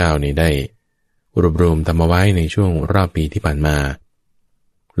ข้าพเจ้านี่ได้รวบรวมทำมาไว้ในช่วงรอบปีที่ผ่านมา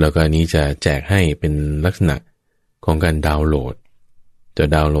แล้วก็อันนี้จะแจกให้เป็นลักษณะของการดาวน์โหลดจะ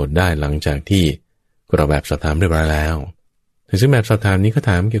ดาวน์โหลดได้หลังจากที่กรอกแบบสอบถามเรียบร้อยแล้วซึ่งแบบสอบถามนี้ก็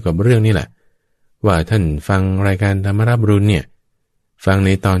ถามเกี่ยวกับเรื่องนี้แหละว่าท่านฟังรายการธรรมรับรุณเนี่ยฟังใน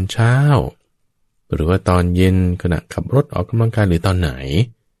ตอนเช้าหรือว่าตอนเย็นขณะขับรถออกกำลังกายหรือตอนไหน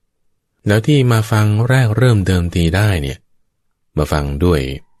แล้วที่มาฟังแรกเริ่มเดิมทีได้เนี่ยมาฟังด้วย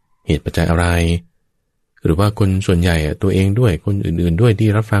เหตุปัจจัยอะไรหรือว่าคนส่วนใหญ่ตัวเองด้วยคนอื่นๆด้วยที่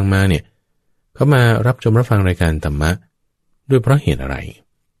รับฟังมาเนี่ยเขามารับชมรับฟังรายการธรรมะด้วยเพราะเหตุอะไร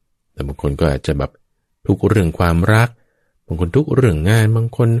แต่บางคนก็อาจจะแบบทุกเรื่องความรักบางคนทุกเรื่องงานบาง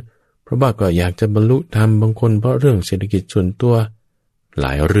คนเพราะว่าก็อยากจะบรรลุธรรมบางคนเพราะเรื่องเศรษฐกิจส่วนตัวหล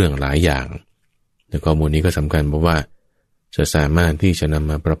ายเรื่องหลายอย่างในข้อมูลนี้ก็สำคัญเพราะว่าจะสามารถที่จะนำ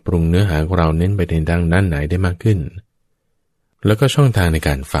มาปรับปรุงเนื้อหาของเราเน้นไปในด้านไหนได้มากขึ้นแล้วก็ช่องทางในก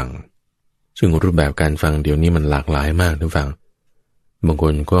ารฟังซึ่งรูปแบบการฟังเดี๋ยวนี้มันหลากหลายมากทุกฟังบางค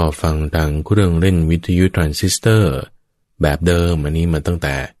นก็ฟังทางเครื่องเล่นวิทยุทรานซิสเตอร์แบบเดิมอันนี้มาตั้งแ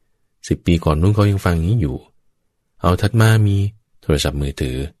ต่10 ปีก่อนนู้นเขายังฟังนี้อยู่เอาถัดมามีโทรศัพท์มือ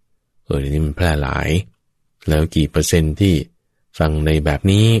ถือนี่มันแพร่หลายแล้วกี่เปอร์เซ็นต์ที่ฟังในแบบ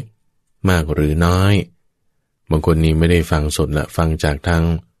นี้มากหรือน้อย บางคนนี่ไม่ได้ฟังสดละฟังจากทาง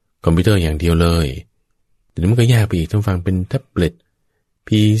คอมพิวเตอร์อย่างเดียวเลยแต่มันก็แยกไปอีกต้องฟังเป็นแท็บเล็ต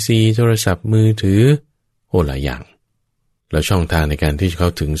PC โทรศัพท์มือถือโอ้หลายอย่างแล้วช่องทางในการที่จะเข้า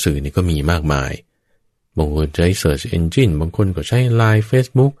ถึงสื่อนี่ก็มีมากมายบางคนใช้ Search Engine บางคนก็ใช้ Line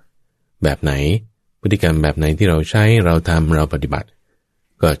Facebook แบบไหนพฤติกรรมแบบไหนที่เราใช้เราทำเราปฏิบัติ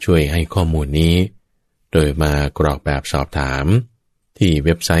ก็ช่วยให้ข้อมูลนี้โดยมากรอกแบบสอบถามที่เ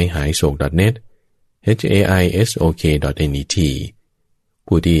ว็บไซต์หายโศก .net haisok.net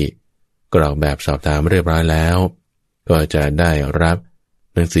ผู้ที่กรอกแบบสอบถามเรียบร้อยแล้วก็จะได้รับ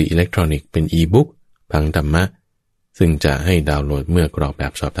หนังสืออิเล็กทรอนิกส์เป็นอีบุ๊กพังธรรมะซึ่งจะให้ดาวน์โหลดเมื่อกรอกแบ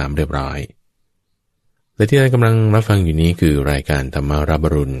บสอบถามเรียบร้อยและที่ท่านกำลังรับฟังอยู่นี้คือรายการธรรมรับอ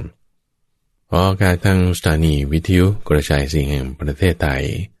รุณออกอากาศทางสถานีวิทยุกระจายเสียงแห่งประเทศไทย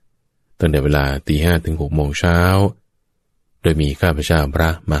ตั้งแต่เวลา 5:00 ถึง 6:00 น.โดยมีข้าพเจ้าพระ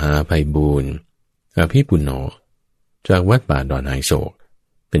มหาไพบูลย์อภิปุณโญจากวัดป่าดอนไฮโศก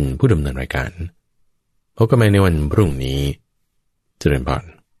เป็นผู้ดำเนินรายการพบกันใหม่ในวันพรุ่งนี้เจริญพร